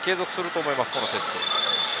れ継続すると思います、このセット。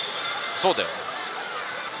そうだよ、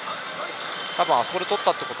多分あそこで取っ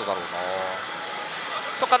たってことだろうな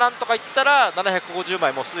とかなんとか言ったら750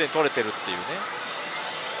枚もうすでに取れてるっていうね。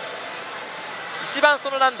一番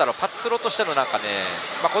そのなんだろう、パチスロとしてのなんかね、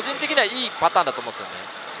個人的にはいいパターンだと思うんですよね。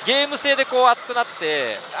ゲーム性でこう熱くなっ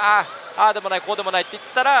てああでもないこうでもないって言っ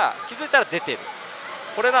てたら気づいたら出てる。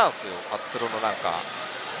これなんですよ、パチスロのなんか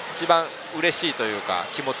一番嬉しいというか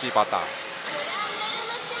気持ちいいパターン。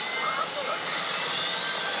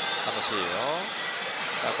楽しいよ。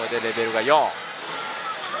これでレベルが4。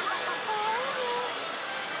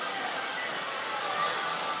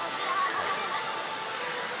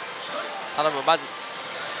頼むマジ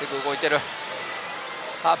すぐ動いてる。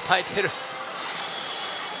3枚出る。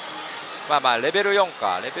レベル4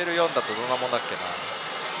か。レベル4だとどんなもんだっけな。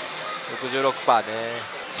 66% ね。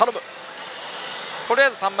頼む。とりあえ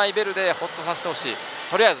ず3枚ベルでホッとさせてほしい。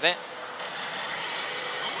とりあえずね。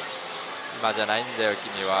今じゃないんだよ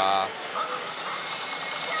君は。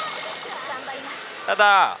た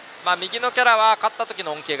だ右のキャラは勝った時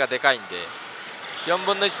の恩恵がでかいんで4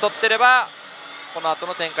分の1取ってればこの後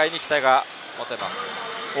の展開に期待が持てます。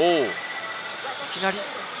おお、いきなりい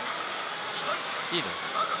いの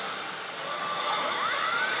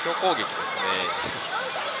強攻撃ですね。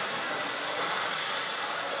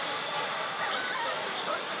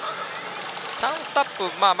チャンスアップ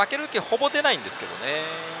負ける気ほぼ出ないんですけどね。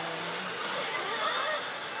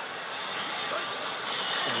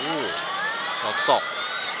おお、やった。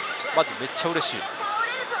マジめっちゃ嬉しい。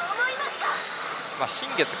新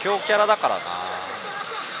月強キャラだからな。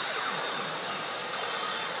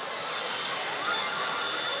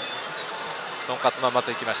とんかつまん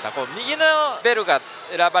祭りきました。こう右のベルが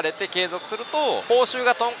選ばれて継続すると報酬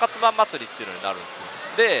がとんかつまん祭りっていうのになるんですよ。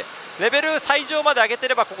でレベル最上まで上げて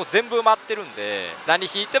ればここ全部埋まってるんで何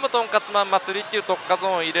引いてもとんかつまん祭りっていう特化ゾー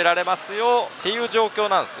ンを入れられますよっていう状況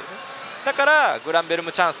なんですよね。だからグランベル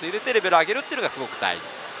ムチャンス入れてレベル上げるっていうのがすごく大事。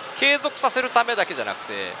継続させるためだけじゃなく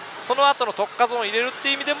てその後の特化ゾーンを入れるって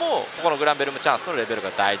いう意味でもここのグランベルムチャンスのレベル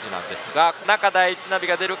が大事なんですが、中第1ナビ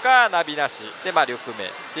が出るかナビなしで力目っ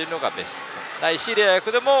ていうのがベスト。ないしレア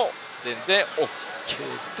役でも全然 OK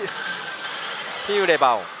ですっていうレ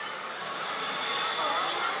バーオン。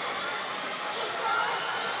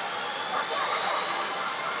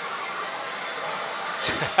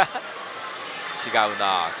違う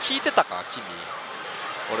な。聞いてたか君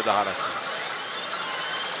俺の話。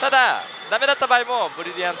ただダメだった場合もブ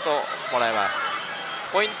リリアントもらえます。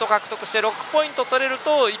ポイント獲得して6ポイント取れる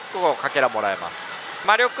と1個かけらもらえます。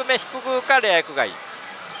魔力目低くかレア役がいい。よ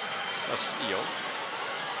しいいよ。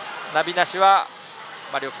ナビなしは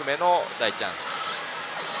魔力目の大チャンス。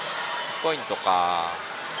ポイントか。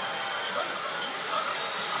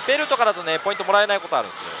ベルとかだとねポイントもらえないことある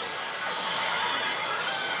んですよ。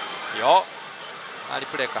いいよ。リ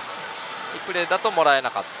プレイか。リプレイだともらえな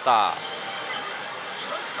かった。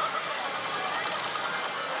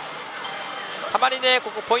たまにねこ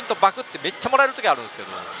こポイントバクってめっちゃもらえる時あるんですけど、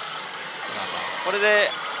これで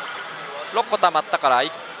6個たまったからか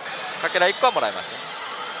けら1個はもらいまし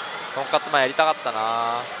た。とんかつまんやりたかった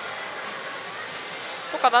な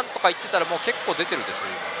とかなんとか言ってたらもう結構出てるでしょ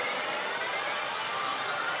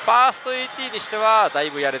今。ファースト AT にしてはだい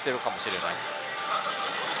ぶやれてるかもしれない。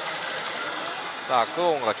さあク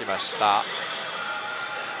オンが来ました。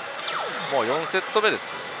もう4セット目です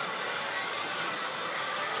よ。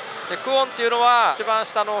でクオンっていうのは一番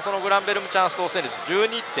下のそのグランベルムチャンス当選率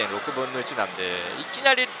 12.6 分の1なんでいき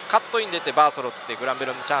なりカットイン出てバーソロってグランベ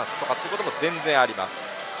ルムチャンスとかっていうことも全然あります。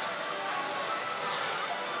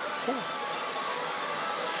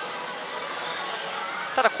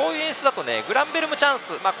ただこういう演出だとねグランベルムチャン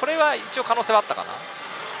スこれは一応可能性はあったかな。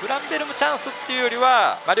グランベルムチャンスっていうより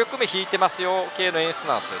は魔力目引いてますよ系の演出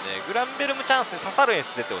なんですよね。グランベルムチャンスに刺さる演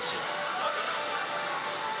出出てほしい。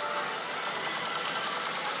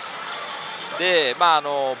で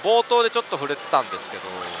冒頭でちょっと触れてたんですけど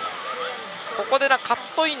ここでカッ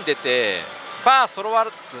トイン出てバー揃わ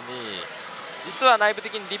ずに実は内部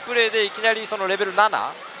的にリプレイでいきなりそのレベル7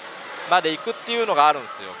まで行くっていうのがあるんで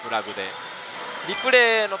すよ。フラグでリプ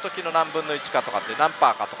レイの時の何分の1かとかって何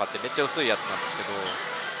パーかとかってめっちゃ薄いやつなんですけど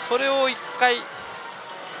それを1回や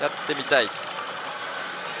ってみたいと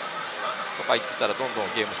か言ってたらどんどん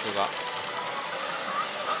ゲーム数が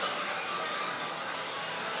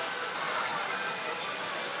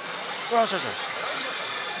よしよしよし。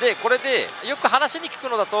でこれでよく話に聞く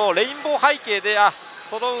のだと、レインボー背景で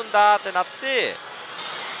揃うんだってなって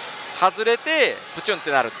外れてプチュンっ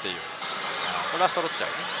てなるっていう、これは揃っちゃう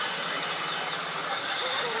ね。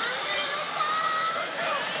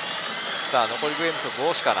さあ残りゲーム数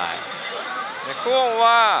5しかない。クオン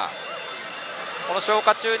はこの消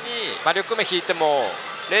化中に魔力目引いても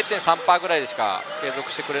 0.3% ぐらいでしか継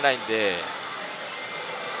続してくれないんで、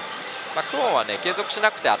クオンはね継続し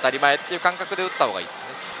なくて当たり前っていう感覚で打った方がいいですね。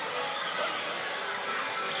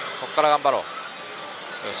ここから頑張ろう。よ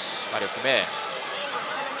し、魔力目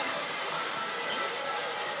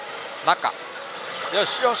中、よ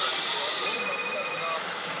しよし、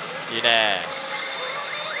いいね。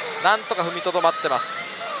なんとか踏みとどまってます。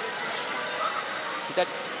左、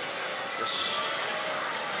よし、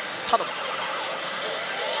頼む、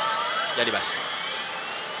やりまし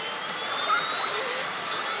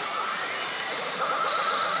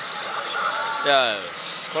た。よし、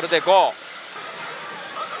これで5、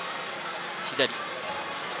左、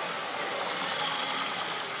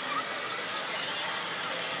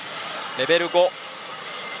レベル5、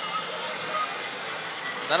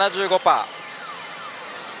75%。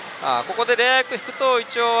ここでレア役引くと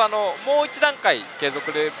一応もう1段階継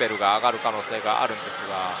続レベルが上がる可能性があるんです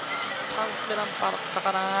が、チャンスで何パーだった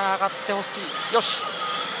かな。上がってほしい。よし、いい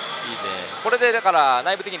ね。これでだから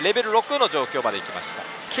内部的にレベル6の状況までいきました。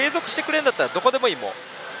継続してくれるんだったらどこでもいいもん。よし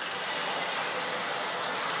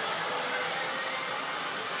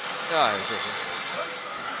よしよし。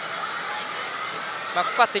こ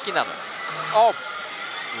こは敵なの。う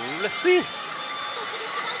れしい。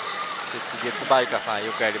月バイカさん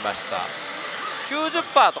よくやりました。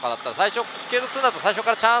 90% とかだったら最初継続するんだと最初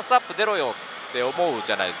からチャンスアップ出ろよって思う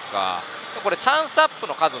じゃないですか。これチャンスアップ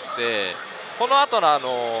の数ってこの後の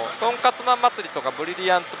とんかつマン祭りとかブリ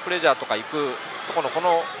リアントプレジャーとか行くとこのこ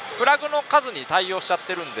のフラグの数に対応しちゃっ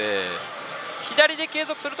てるんで、左で継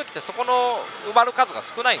続するときってそこの埋まる数が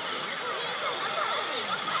少ないんですよ。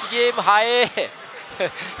1ゲーム早え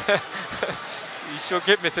一生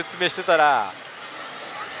懸命説明してたら。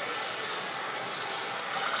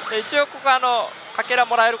一応ここかけら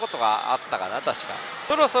もらえることがあったかな。確か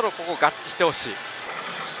そろそろここ合致してほしい。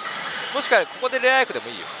もしくはここでレア役でも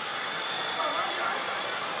いいよ。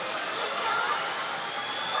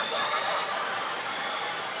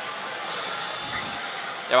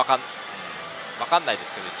いやわかんないで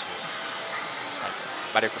すけど一応、はい、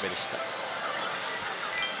魔力目でした。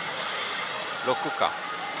6か。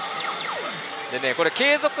でねこれ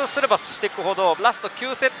継続すればしていくほどラスト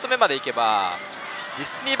9セット目までいけばディ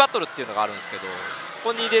スティニーバトルっていうのがあるんですけど、こ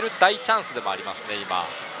こに入れる大チャンスでもありますね今。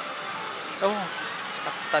おお、よかっ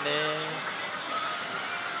たね。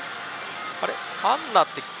あれアンナっ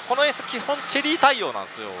てこの S 基本チェリー対応なん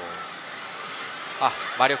ですよ。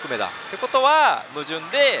魔力目だってことは矛盾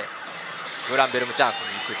でグランベルムチャンスに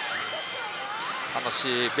行くっていう。楽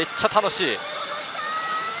しい、めっちゃ楽しい。いい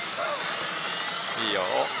よ。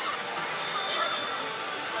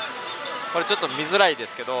これちょっと見づらいで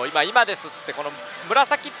すけど、今ですっつってこの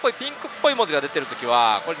紫っぽいピンクっぽい文字が出てるとき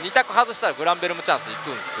はこれ2択外したらグランベルムチャンスい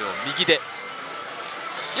くんですよ。右で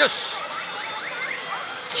よし、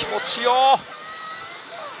気持ちよ。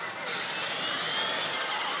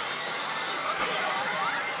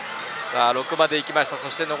さあ6までいきました。そ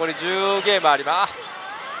して残り10ゲームあります。チ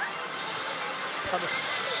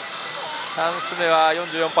ャンス目は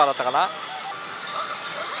 44% だったかな。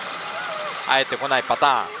あえてこないパ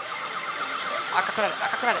ターン。赤くなれ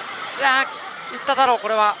赤くなれ。いやーいっただろうこ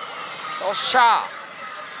れは。よっしゃ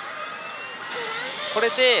ー。これ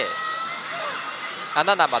で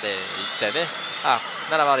7までいったよね。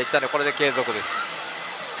7までいったんでこれで継続です。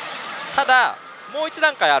ただもう1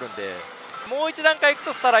段階あるんで、もう1段階いく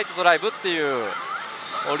とスターライトドライブっていう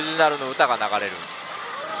オリジナルの歌が流れる。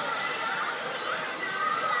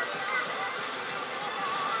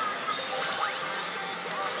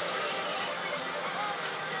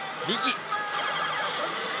右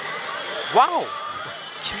わお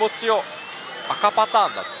気持ちよ。赤パター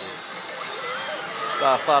ンだって。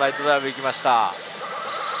さあスターライトドライブいきました。あ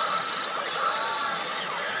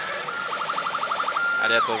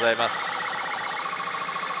りがとうございます。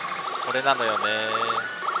これなのよね。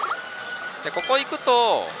でここ行く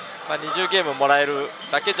と、20ゲームもらえる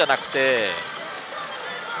だけじゃなくて、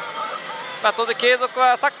当然継続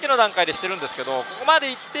はさっきの段階でしてるんですけど、ここまで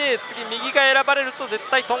行って次右が選ばれると絶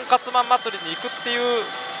対とんかつマン祭りに行くっていう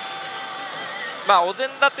お膳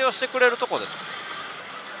立てをしてくれるとこです。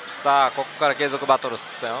さあここから継続バトル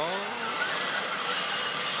戦。は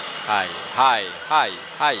いはいはい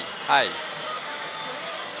はいはい。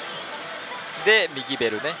で右ベ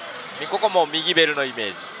ルね。ここも右ベルのイメー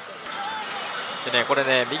ジ。でね、これ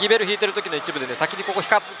ね、右ベル引いてる時の一部でね、先にここ引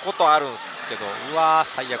くことあるんですけど、うわ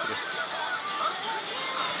ー、最悪です。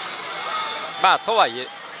まあとはいえ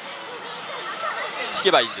引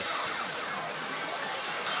けばいいんです。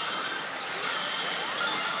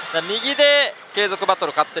右で継続バト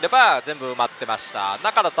ル勝ってれば全部埋まってました。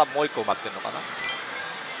中だと多分もう1個埋まってるのかな。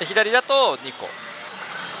で左だと2個。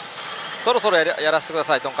そろそろやらせてくだ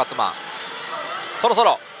さい、とんかつマン。そろそ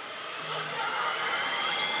ろ。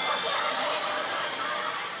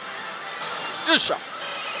よっしゃ、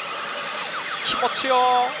気持ちよー。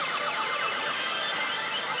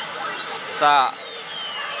さあ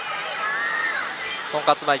とん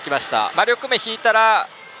かつマン行きました。魔力目引いたら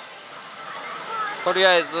とり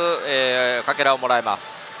あえず、かけらをもらえま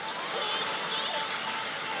す。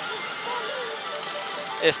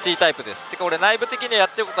 ST タイプです。てか俺内部的にやっ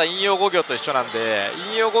てることは引用5行と一緒なんで、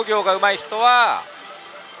引用5行が上手い人は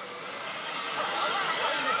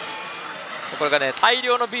これがね大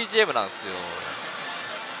量の BGM なんですよ。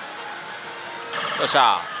よっし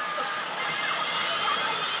ゃ、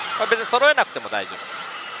これ別に揃えなくても大丈夫。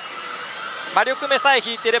魔力目さえ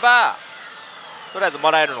引いてればとりあえず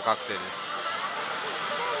もらえるの確定です。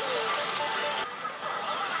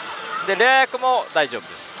でレア役も大丈夫で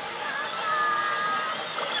す。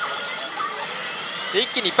で一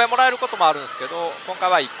気にいっぱいもらえることもあるんですけど、今回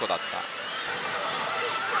は1個だっ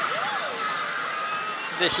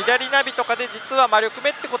た。で左ナビとかで実は魔力目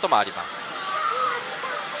ってこともあります。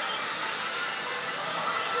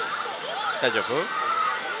大丈夫？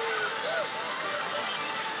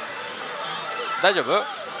大丈夫？よ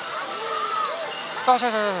しよ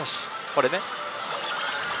しよし、これね、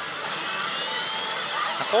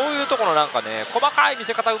こういうところなんかね細かい見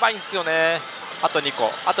せ方うまいんですよね。あと2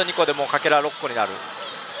個、あと2個でもうかけら6個になる。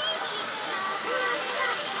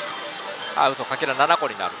あ、嘘、かけら7個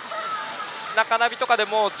になる。中ナビとかで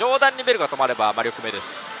も上段にベルが止まれば魔力目で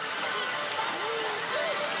す。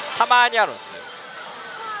たまにあるんですよ。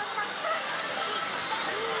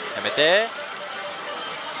やめて。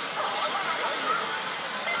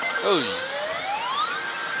おい、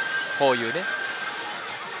こういうね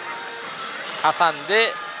挟ん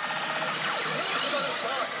で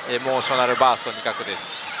エモーショナルバースト2角で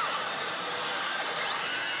す。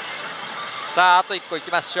さああと1個い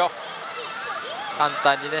きましょう。簡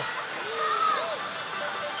単にね。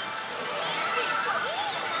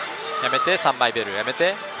やめて、3枚ベルやめ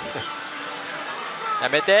てや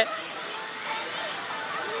めて。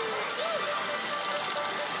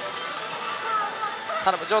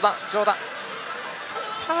頼む、冗談冗談。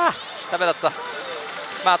はあダメだった。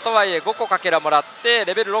まあとはいえ5個かけらもらって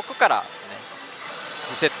レベル6からですね、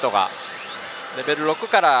リセットがレベル6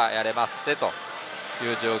からやれますねと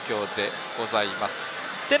いう状況でございます。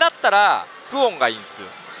ってなったらクオンがいいんですよ。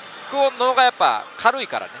クオンの方がやっぱ軽い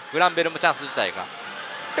からね、グランベルムチャンス自体が。っ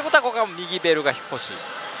てことはここは右ベルが欲しい。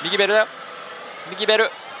右ベルだよ、右ベル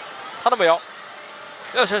頼むよ。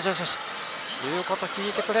よしよしよしよし、言うこと聞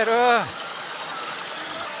いてくれる。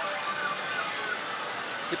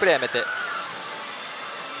リプレイやめて。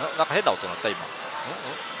なんか変な音鳴った今。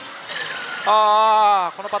あ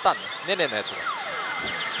あこのパターンね、ねねのやつ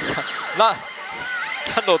だ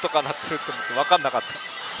何の音か鳴ってると思って分かんなかったこ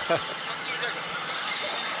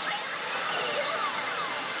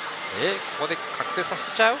こで確定さ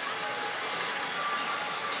せちゃう。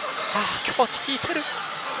気持ち効いてる。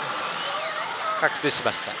確定し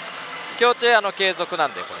ました。強値継続な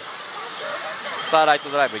んで、これスターライト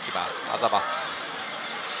ドライブいきます。あざます。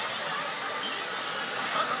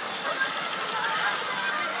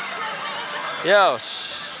よ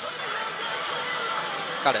し、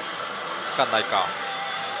彼時間ないか。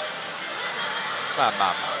まあまあま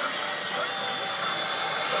あ、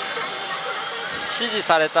指示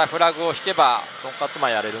されたフラグを引けばとんかつマ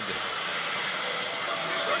ンやれるんです。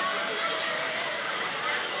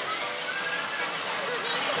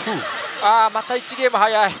また1ゲーム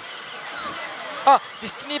早い。ディ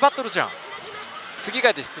スティニーバトルじゃん。次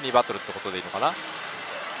がディスティニーバトルってことでいいのかな。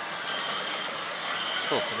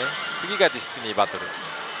そうですね、次がディスティニーバトル。ちょ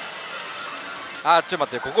っと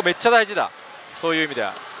待って、ここめっちゃ大事だ。そういう意味で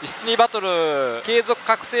はディスティニーバトル継続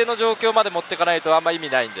確定の状況まで持っていかないとあんま意味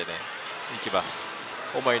ないんでね、いきます。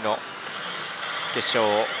思いの決勝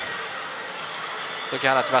を解き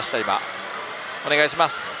放ちました。今お願いしま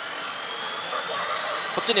す。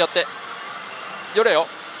こっちに寄って寄れよ。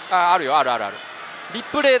あるよ、あるあるある。リ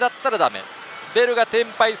プレイだったらダメ。ベルが転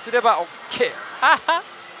廃すれば OK。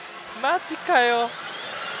 マジかよ、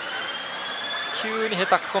急に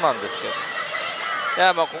下手くそなんですけど。い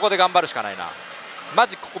やもうここで頑張るしかないな。マ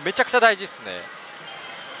ジここめちゃくちゃ大事っすね。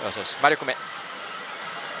よしよし、魔力目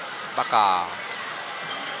バカ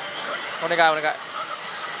お願いお願い。よ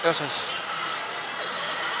しよし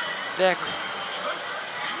レイク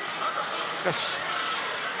よし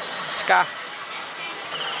地下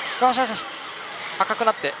よしよしよし赤く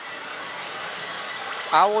なって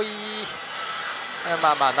青い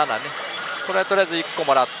まあまあ7ね。これはとりあえず1個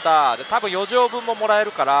もらった。で多分余剰分ももらえ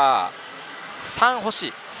るから3欲し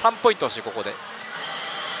い。3ポイント欲しい。ここで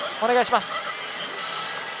お願いします。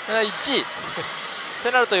1位っ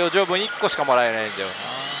てなると余剰分1個しかもらえないんだよ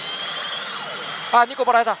な。あ2個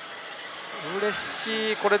もらえた。嬉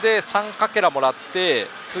しい。これで3かけらもらって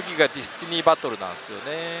次がディスティニーバトルなんですよ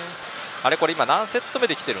ね。あれこれ今何セット目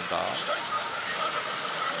で来てるんだ。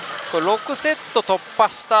これ6セット突破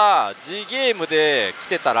した G ゲームで来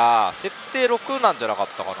てたら設定6なんじゃなかっ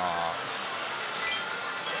たかな。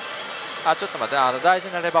あちょっと待って、大事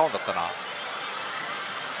なレバーオンだった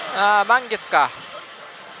な。満月か。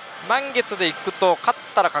満月で行くと勝っ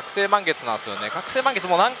たら覚醒満月なんですよね。覚醒満月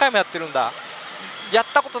もう何回もやってるんだ。やっ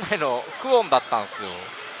たことないのクオンだったんですよ。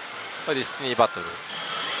これディスティニーバトル。で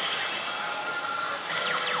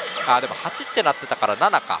も8ってなってたから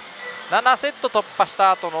7か。7セット突破し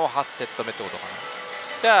た後の8セット目ってことかな。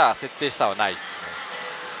じゃあ設定したはないですね。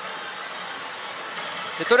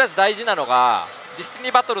でとりあえず大事なのがディスティニ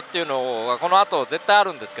ーバトルっていうのがこの後絶対あ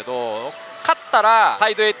るんですけど、勝ったらサ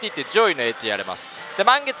イド AT っていう上位の AT やれます。で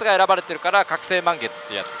満月が選ばれてるから覚醒満月っ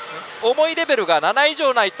ていうやつですね。重いレベルが7以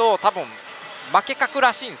上ないと多分負け確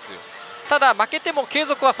らしいんですよ。ただ負けても継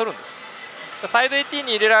続はするんです。サイド AT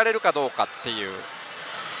に入れられるかどうかっていう。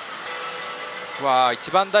わあ一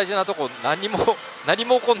番大事なとこ何も起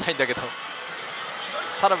こんないんだけど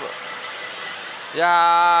頼む。い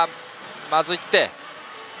やーまずいって。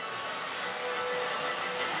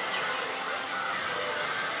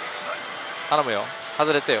頼むよ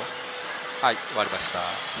外れてよ。はい終わりました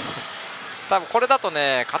多分これだと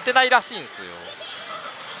ね勝てないらしいんですよ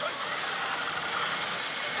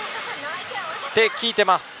って聞いて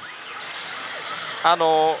ます。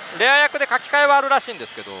レア役で書き換えはあるらしいんで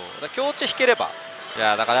すけど境地引ければ。い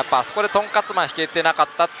やだからやっぱあそこでとんかつマン引けてなかっ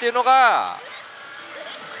たっていうのが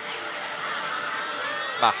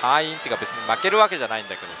まあ敗因っていうか別に負けるわけじゃないん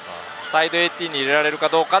だけどさ、サイド AT に入れられるか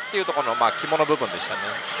どうかっていうところのまあ肝の部分でしたね。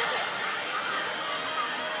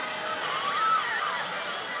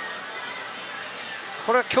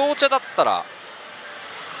これが強茶だったら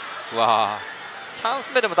うわチャン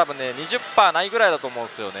ス目でも多分ね 20% ないぐらいだと思うん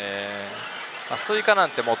ですよね。スイカなん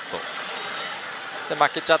てもっとで負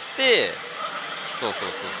けちゃって、そう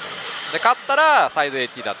で勝ったらサイド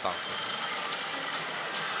AT だったんです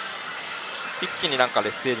よ。一気になんか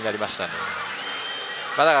劣勢になりましたね。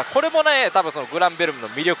だからこれもね多分そのグランベルムの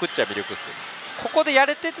魅力っちゃ魅力ですよ。ここでや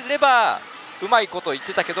れてればうまいこと言っ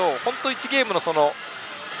てたけど本当1ゲームのその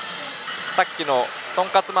さっきのとん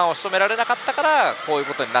かつマンを仕留められなかったからこういう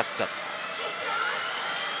ことになっちゃった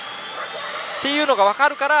っていうのが分か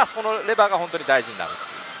るから、そのレバーが本当に大事になる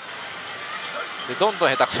でどんど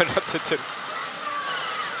ん下手くそになっていってる。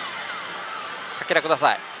かけらくだ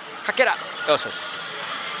さい。かけらよしよし。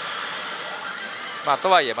まあ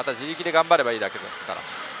とはいえまた自力で頑張ればいいだけですから。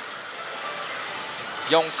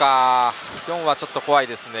4か。4はちょっと怖い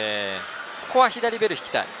ですね。ここは左ベル引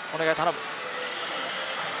きたい。お願い頼む。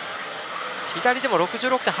左でも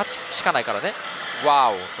 66.8 しかないからね。わ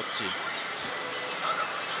おそっち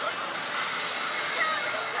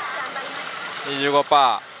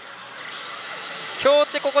25%。強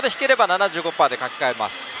チェここで引ければ 75% で書き換えま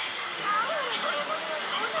す。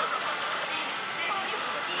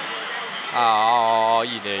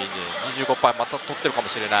いいねいいね。25% また取ってるかも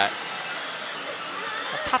しれない。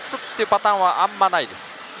立つっていうパターンはあんまないで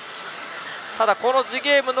す。ただこの次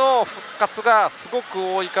ゲームの復活がすごく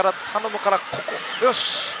多いから頼むから、ここよ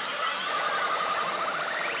し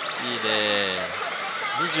いいね。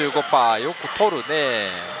 25% よく取る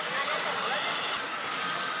ね。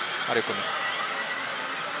あれ組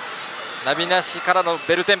ナビなしからの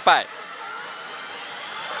ベルテンパイ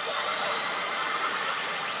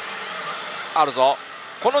あるぞ。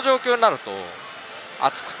この状況になると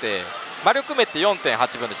熱くて、魔力目って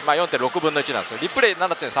 4.8 分の1、まあ、4.6 分の1なんですよ。リプレイ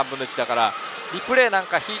 7.3 分の1だからリプレイなん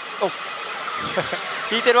か引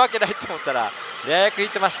いてるわけないって思ったらレア役引い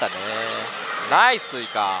てましたね。ナイスイ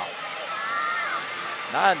カ。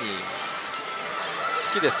何好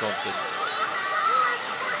きです本当に。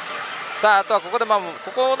さああとはここでこ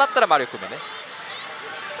こなったら魔力目ね。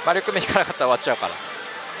魔力目引かなかったら終わっちゃうから。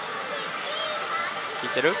聞い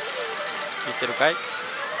てるかい。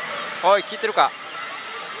おい聞いてるか。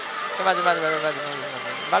マジ魔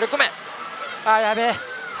力目。やべえ。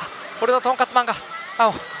俺のとんかつマンが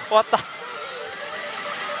終わった。下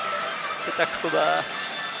手くそだ。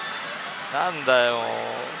なんだよ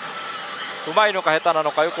うまいのか下手な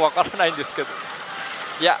のかよくわからないんですけど、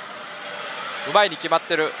いやうまいに決まっ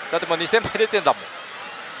てる。だってもう2000枚出てんだも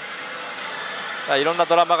ん。いろんな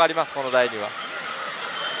ドラマがあります、この台には。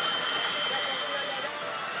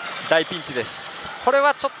大ピンチです。これ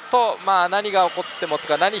はちょっとまあ何が起こってもと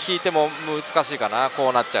か何引いても難しいかな、こ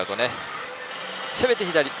うなっちゃうとね。せめて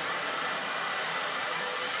左、よ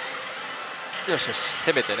しよし、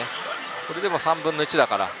せめてね。これでも3分の1だ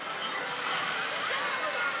から。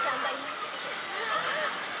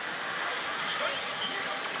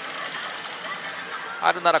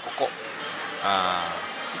あるならここ、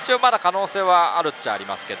一応まだ可能性はあるっちゃあり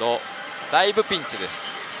ますけど、だいぶピンチです。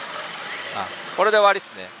これで終わりで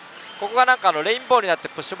すね。ここがなんかレインボーになって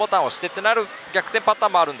プッシュボタンを押してってなる逆転パター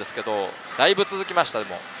ンもあるんですけど、だいぶ続きました。で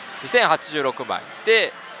も2086枚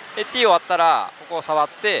で T 終わったらここを触っ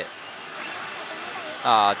て、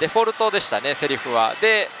デフォルトでしたね、セリフは。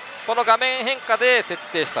でこの画面変化で設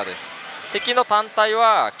定したです。敵の単体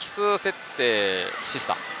は奇数設定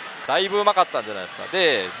示唆、だいぶうまかったんじゃないですか。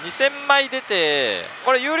で2000枚出て、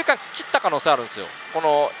これ有利感切った可能性あるんですよ。こ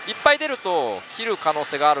のいっぱい出ると切る可能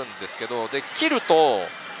性があるんですけど、で切ると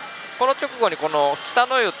この直後にこの北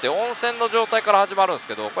の湯って温泉の状態から始まるんです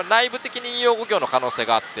けど、これ内部的に引用5行の可能性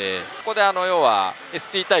があって、ここで要は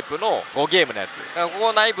ST タイプの5ゲームのやつ、だからこ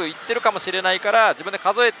こ内部いってるかもしれないから自分で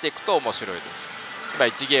数えていくと面白いです。今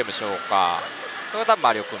1ゲーム消化、これが多分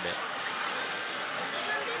魔力目、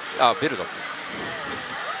ベルだって、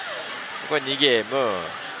これ2ゲーム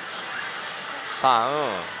3、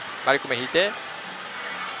魔力目引いて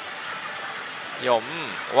4、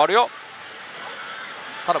終わるよ、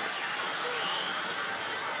頼む。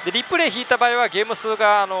でリプレイ引いた場合はゲーム数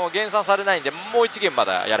が減算されないんで、もう1ゲームま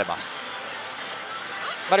だやれます。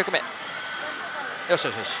魔力目、よしよし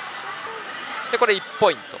よし。でこれ1ポ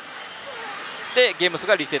イントでゲーム数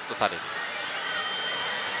がリセットされる。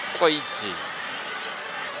これ1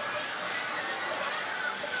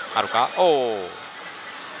あるか、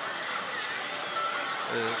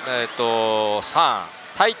3、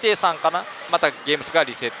最低3かな。またゲーム数が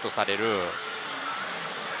リセットされる。1、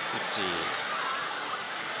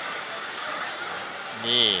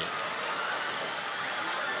2、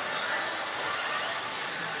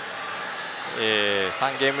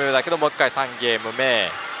3ゲームだけどもう1回3ゲーム目、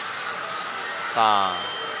3、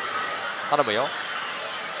頼むよ。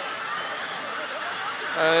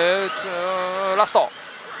ラスト、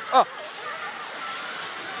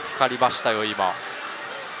光りましたよ今。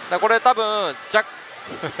これ多分チェ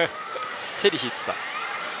リー引いて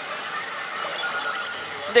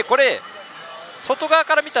た。でこれ外側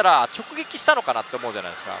から見たら直撃したのかなって思うじゃな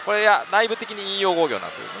いですか。これ内部的に引用5行なん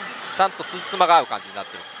ですよね。ちゃんとつじつまが合う感じになっ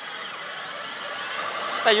てる。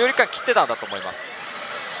有利感切ってたんだと思います。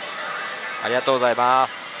ありがとうございま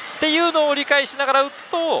すっていうのを理解しながら打つ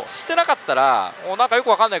と、してなかったらなんかよく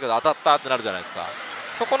わかんないけど当たったってなるじゃないですか。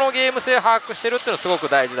そこのゲーム性把握してるっていうのはすごく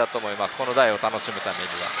大事だと思います、この台を楽しむためには。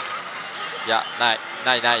いや、ないよ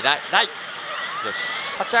し、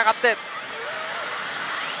立ち上がって、よ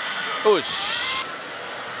し、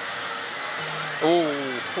おお、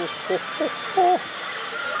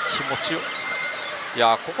気持ちよ。い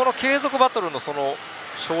や、ここの継続バトルのその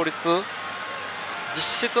勝率、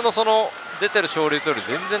実質のその出てる勝率より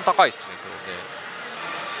全然高いですね、こ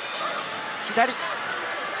れね。左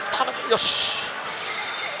頼む、よし、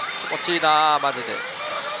気持ちいいなマジで。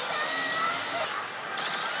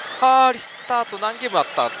リスタート何ゲームあっ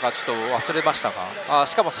たとかちょっと忘れましたが、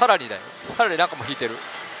しかもさらにだよ、さらに中も引いてる。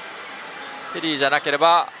セリーじゃなけれ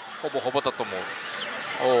ばほぼほぼだと思う。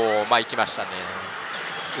まあ行きましたね、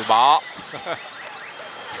うま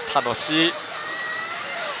楽しい。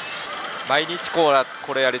毎日こ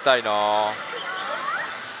れやりたいな。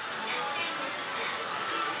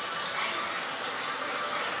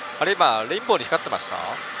あれ今レインボーに光ってました、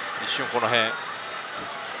一瞬この辺。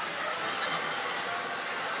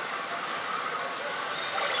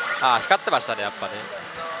光ってましたね、やっぱね。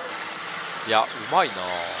いや、うまいな。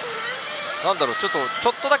なんだろう、ちょっ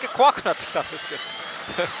とだけ怖くなってきたんです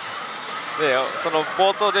けどでその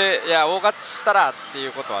冒頭で、いや大勝ちしたらってい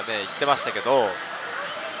うことはね言ってましたけど、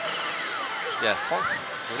いや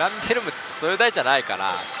グランベルムってそういう台じゃないか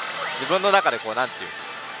ら、自分の中でこうなんていう、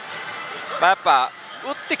やっぱ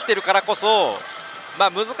打ってきてるからこそ、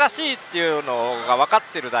難しいっていうのが分かっ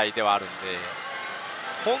てる台ではあるんで、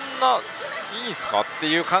こんないいんすかって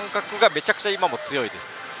いう感覚がめちゃくちゃ今も強いです。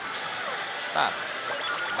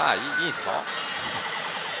いいんすか。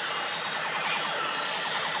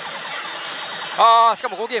しか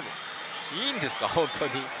も5ゲームいいんですか、本当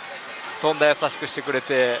にそんな優しくしてくれ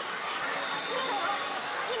て。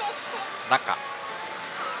中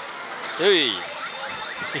いいっす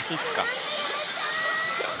か。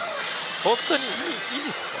本当にいい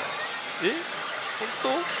ですか？本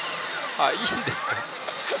当？あ、いいんですか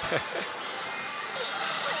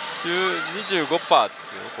？25%ですよ、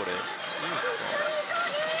これ。いいんですか？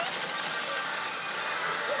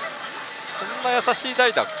こんな優しい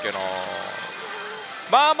台だっけな。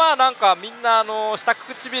まあまあ、なんかみんな下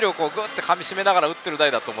唇をこうグッて噛みしめながら打ってる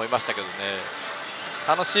台だと思いましたけどね。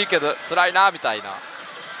楽しいけど辛いなみたいな。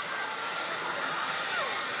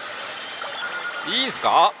いいんす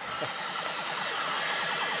か？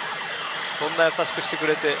そんな優しくしてく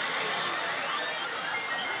れて。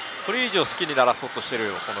これ以上好きにならそうとしてる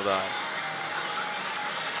よ、この台。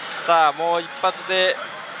さあ、もう一発で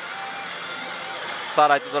スター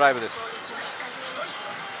ライトドライブです。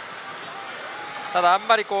ただあん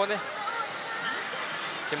まりこうね、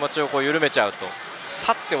気持ちをこう緩めちゃうと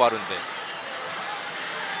さって終わるんで、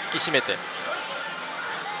引き締めて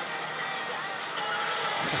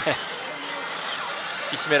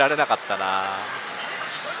引き締められなかったな。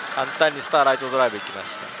簡単にスターライトドライブいきまし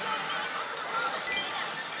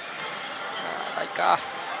た。ないか、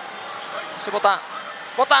ボタン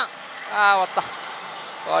終わった、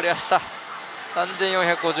終わりました。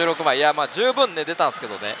3456枚。いや、まあ十分ね出たんですけ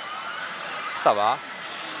どね。下は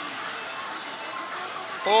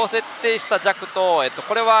こう設定した弱と、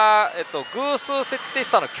これは、偶数設定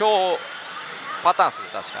したの強パターンですね、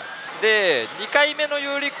確かに。で2回目の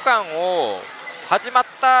有利区間を始まっ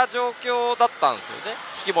た状況だったんですよね、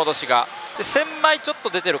引き戻しが。で1000枚ちょっと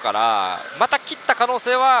出てるから、また切った可能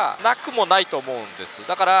性はなくもないと思うんです。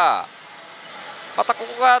だからまたこ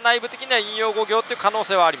こが内部的には引用5行っていう可能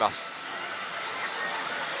性はあります。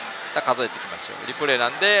数えていきましょう。リプレイな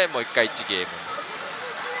んでもう1回1ゲーム、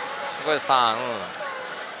これ3、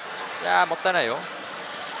いやーもったいないよ。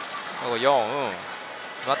ここ4、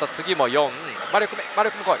また次も4、魔力目来い。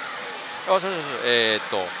よしよしよし。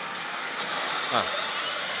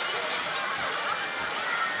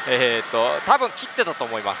多分切ってたと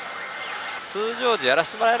思います。通常時やら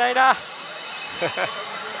せてもらえないな。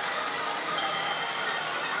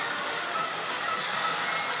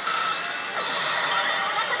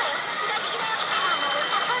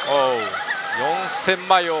おお、4000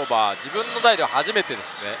枚オーバー。自分の台では初めてで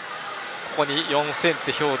すね、ここに4000っ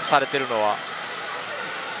て表示されてるのは。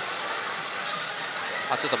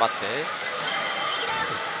あ、ちょっと待って、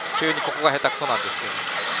急にここが下手くそなんですけど、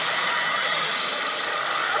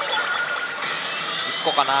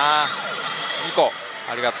1個かな、2個、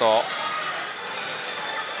ありがとう。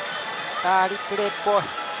あー、リプレイっぽい。お、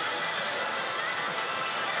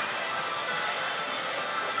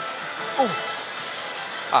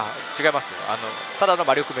あ、違いますよ、ただの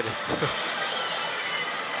魔力目です。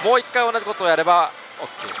もう1回同じことをやれば OK。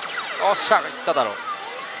 おっしゃ、いっただろう。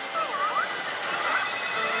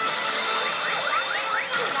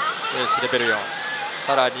よし、レベル4、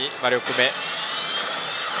さらに魔力目。よ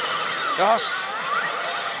し、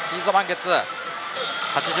いいぞ満月。 80%、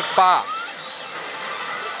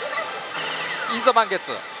 いいぞ満月。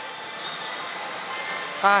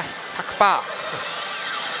はい、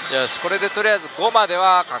 100%。 よし、これでとりあえず5まで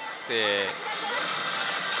は確定。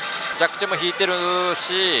弱地も引いてる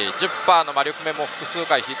し 10% の魔力目も複数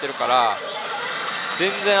回引いてるから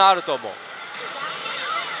全然あると思う。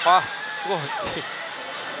あ、すごい。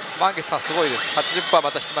満月さんすごいです。 80%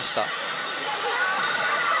 また引きました。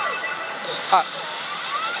あ、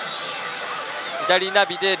左ナ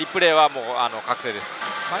ビでリプレイはもう確定です。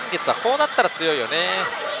満月はこうなったら強いよね。は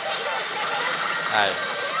い、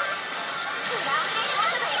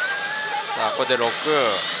さあこれで6。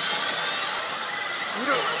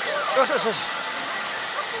よしよしよし、す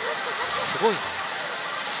ごいね。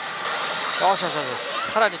よしよしよし、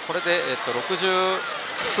さらにこれで、60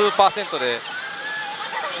数%でいっ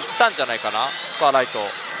たんじゃないかな、スターライト。こ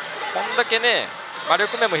んだけね魔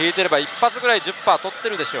力目も引いてれば一発ぐらい 10% 取って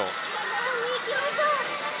るでしょう。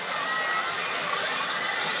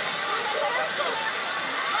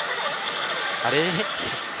あれ取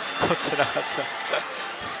ってなかっ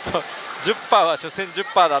た10% は所詮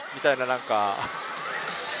 10% だみたいな、なんか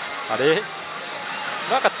あれ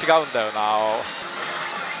なんか違うんだよな。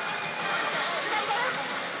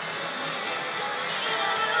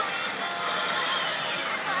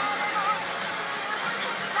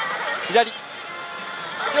左、よ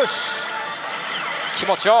し、気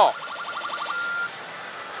持ちよ。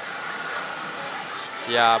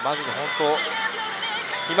いやーマジで本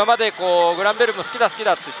当、今までこうグランベルム好きだ好き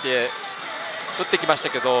だって言って打ってきました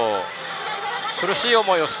けど、苦しい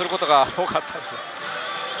思いをすることが多かったんで、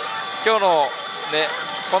今日のね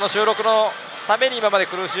この収録のために今まで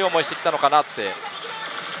苦しい思いしてきたのかなって。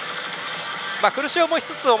まあ苦しい思いし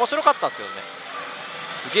つつ面白かったんですけどね、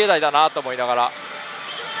すげえ台だなと思いながら。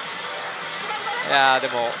いやで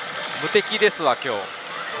も無敵ですわ今日。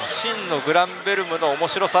真のグランベルムの面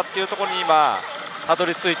白さっていうところに今たど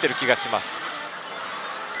り着いてる気がします。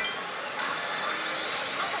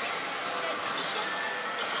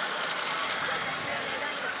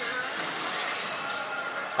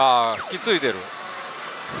ああ引き継いでる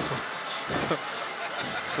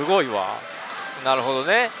すごいわ。なるほど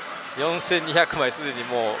ね。4200枚すでに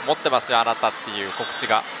もう持ってますよあなたっていう告知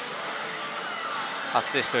が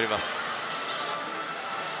発生しております。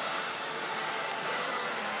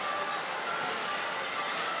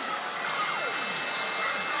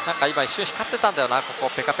なんか今一瞬光ってたんだよなここ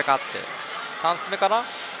ペカペカって。チャンス目かな。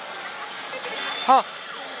あ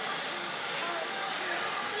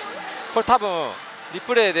これ多分リ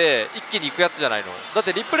プレイで一気にいくやつじゃないの。だっ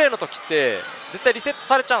てリプレイの時って絶対リセット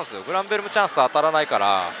されちゃうんですよ。グランベルムチャンス当たらないか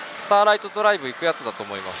らスターライトドライブいくやつだと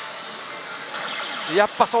思います。やっ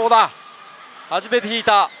ぱそうだ初めて引い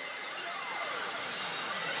た。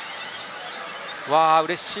わあ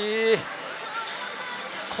嬉しい。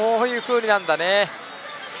こういう風になんだね。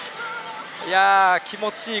いやー気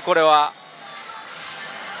持ちいい。これは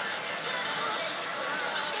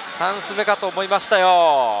チャンス目かと思いました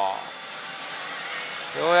よ。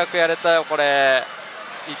ようやくやれたよこれ。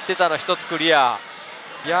言ってたの一つクリア。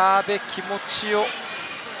やーべ気持ちよ。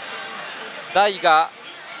台が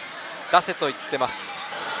出せと言ってます。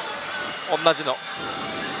同じの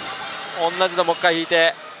もう一回引い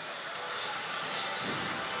て。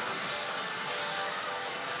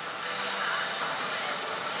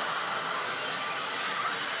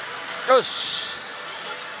よし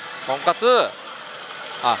とんかつ。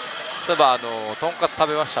あそういえばとんかつ食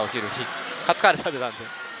べましたお昼に。カツカレー食べたんで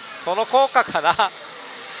その効果かな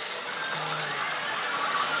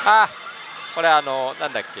あこれなんだ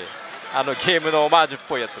っけゲームのオマージュっ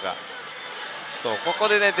ぽいやつがそうここ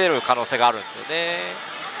でね出る可能性があるんですよね。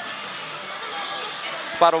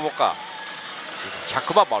スパロボか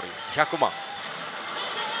100万もあるよ。200万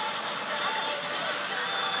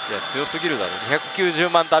いや強すぎるだろ。290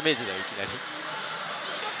万ダメージだよいきなり。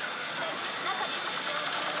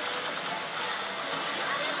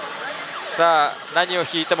さあ何を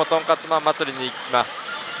引いてもとんかつマン祭りに行きます。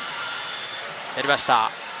やりました。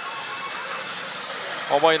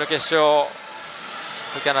思いの結晶を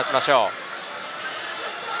解き放ちましょ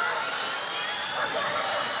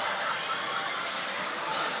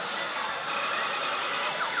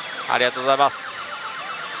う。ありがとうございます。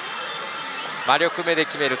魔力目で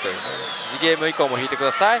決めるというね。次ゲーム以降も引いてく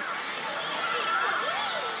ださい。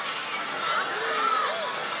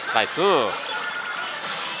ナイス。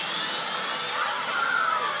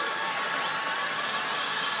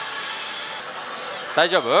大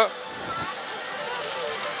丈夫。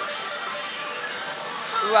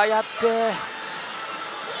うわやっべえ。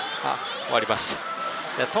あ終わりまし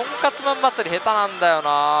た。いやとんかつマン祭り下手なんだよ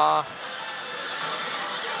な。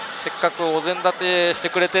せっかくお膳立てして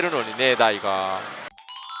くれてるのにね台が。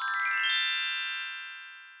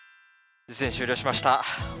実戦終了しました。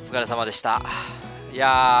お疲れ様でした。い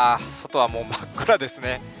やー外はもう真っ暗です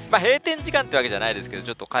ね。閉店時間ってわけじゃないですけどち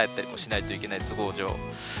ょっと帰ったりもしないといけない都合上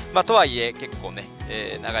とはいえ結構ね、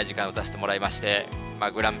長い時間打たせてもらいまして、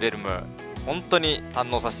グランベルム本当に堪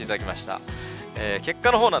能させていただきました。結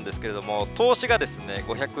果の方なんですけれども投資がですね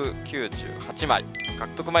598枚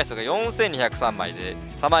獲得枚数が4203枚で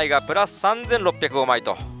差枚がプラス3605枚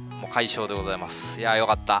ともう快勝でございます。いやーよ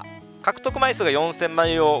かった。獲得枚数が4000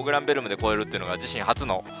枚をグランベルムで超えるっていうのが自身初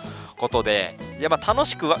のことで、いや楽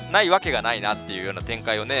しくないわけがないなっていうような展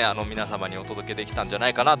開をね皆様にお届けできたんじゃな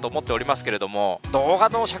いかなと思っておりますけれども、動画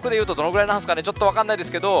の尺でいうとどのぐらいなんですかねちょっと分かんないで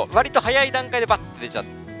すけど割と早い段階でバッて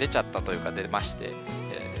出ちゃったというか出まして、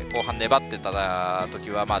後半粘ってた時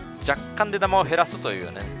は若干出玉を減らすとい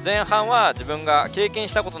うね。前半は自分が経験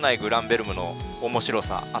したことないグランベルムの面白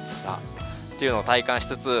さ熱さっていうのを体感し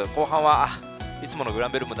つつ、後半はいつものグラ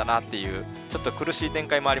ンベルムだなっていうちょっと苦しい展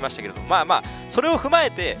開もありましたけれども、それを踏まえ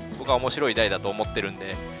て僕は面白い台だと思ってるん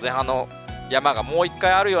で、前半の山がもう1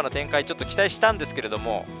回あるような展開ちょっと期待したんですけれど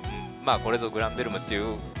も、これぞグランベルムってい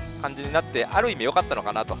う感じになってある意味良かったの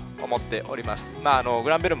かなと思っております。グ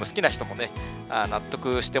ランベルム好きな人もね納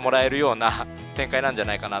得してもらえるような展開なんじゃ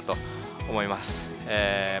ないかなと思います。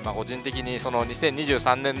個人的にその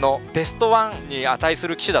2023年のベストワンに値す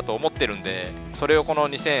る機種だと思ってるんで、それをこの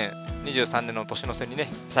2023年の年の瀬にね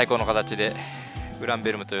最高の形でグラン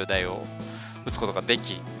ベルムという台を打つことがで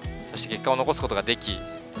き、そして結果を残すことができ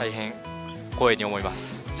大変光栄に思いま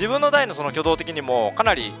す。自分の台のその挙動的にもか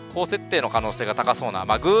なり高設定の可能性が高そうな、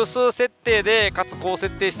偶数設定でかつ高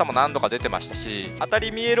設定下も何度か出てましたし、当た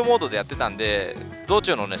り見えるモードでやってたんで道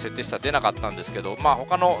中のね設定下出なかったんですけど、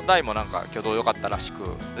他の台もなんか挙動良かったらしく、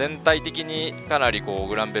全体的にかなりこう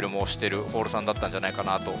グランベルも推してるホールさんだったんじゃないか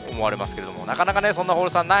なと思われますけれども、なかなかねそんなホール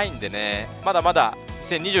さんないんでね、まだまだ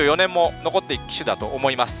2024年も残っていく機種だと思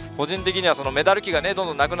います。個人的にはそのメダル機がねどん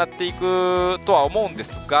どんなくなっていくとは思うんで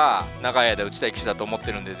すが、長い間打ちたい機種だと思っ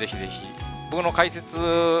てるんで、ぜひぜひ僕の解説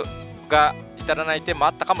が至らない点も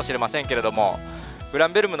あったかもしれませんけれども、グラ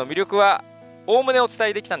ンベルムの魅力はおおむねお伝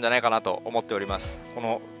えできたんじゃないかなと思っております。こ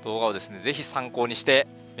の動画をですねぜひ参考にして、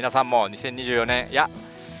皆さんも2024年いや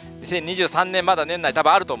2023年まだ年内多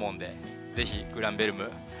分あると思うんで、ぜひグランベル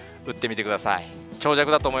ム打ってみてください。長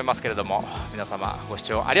尺だと思いますけれども、皆様ご視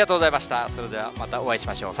聴ありがとうございました。それではまたお会いし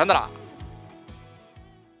ましょう。さよなら。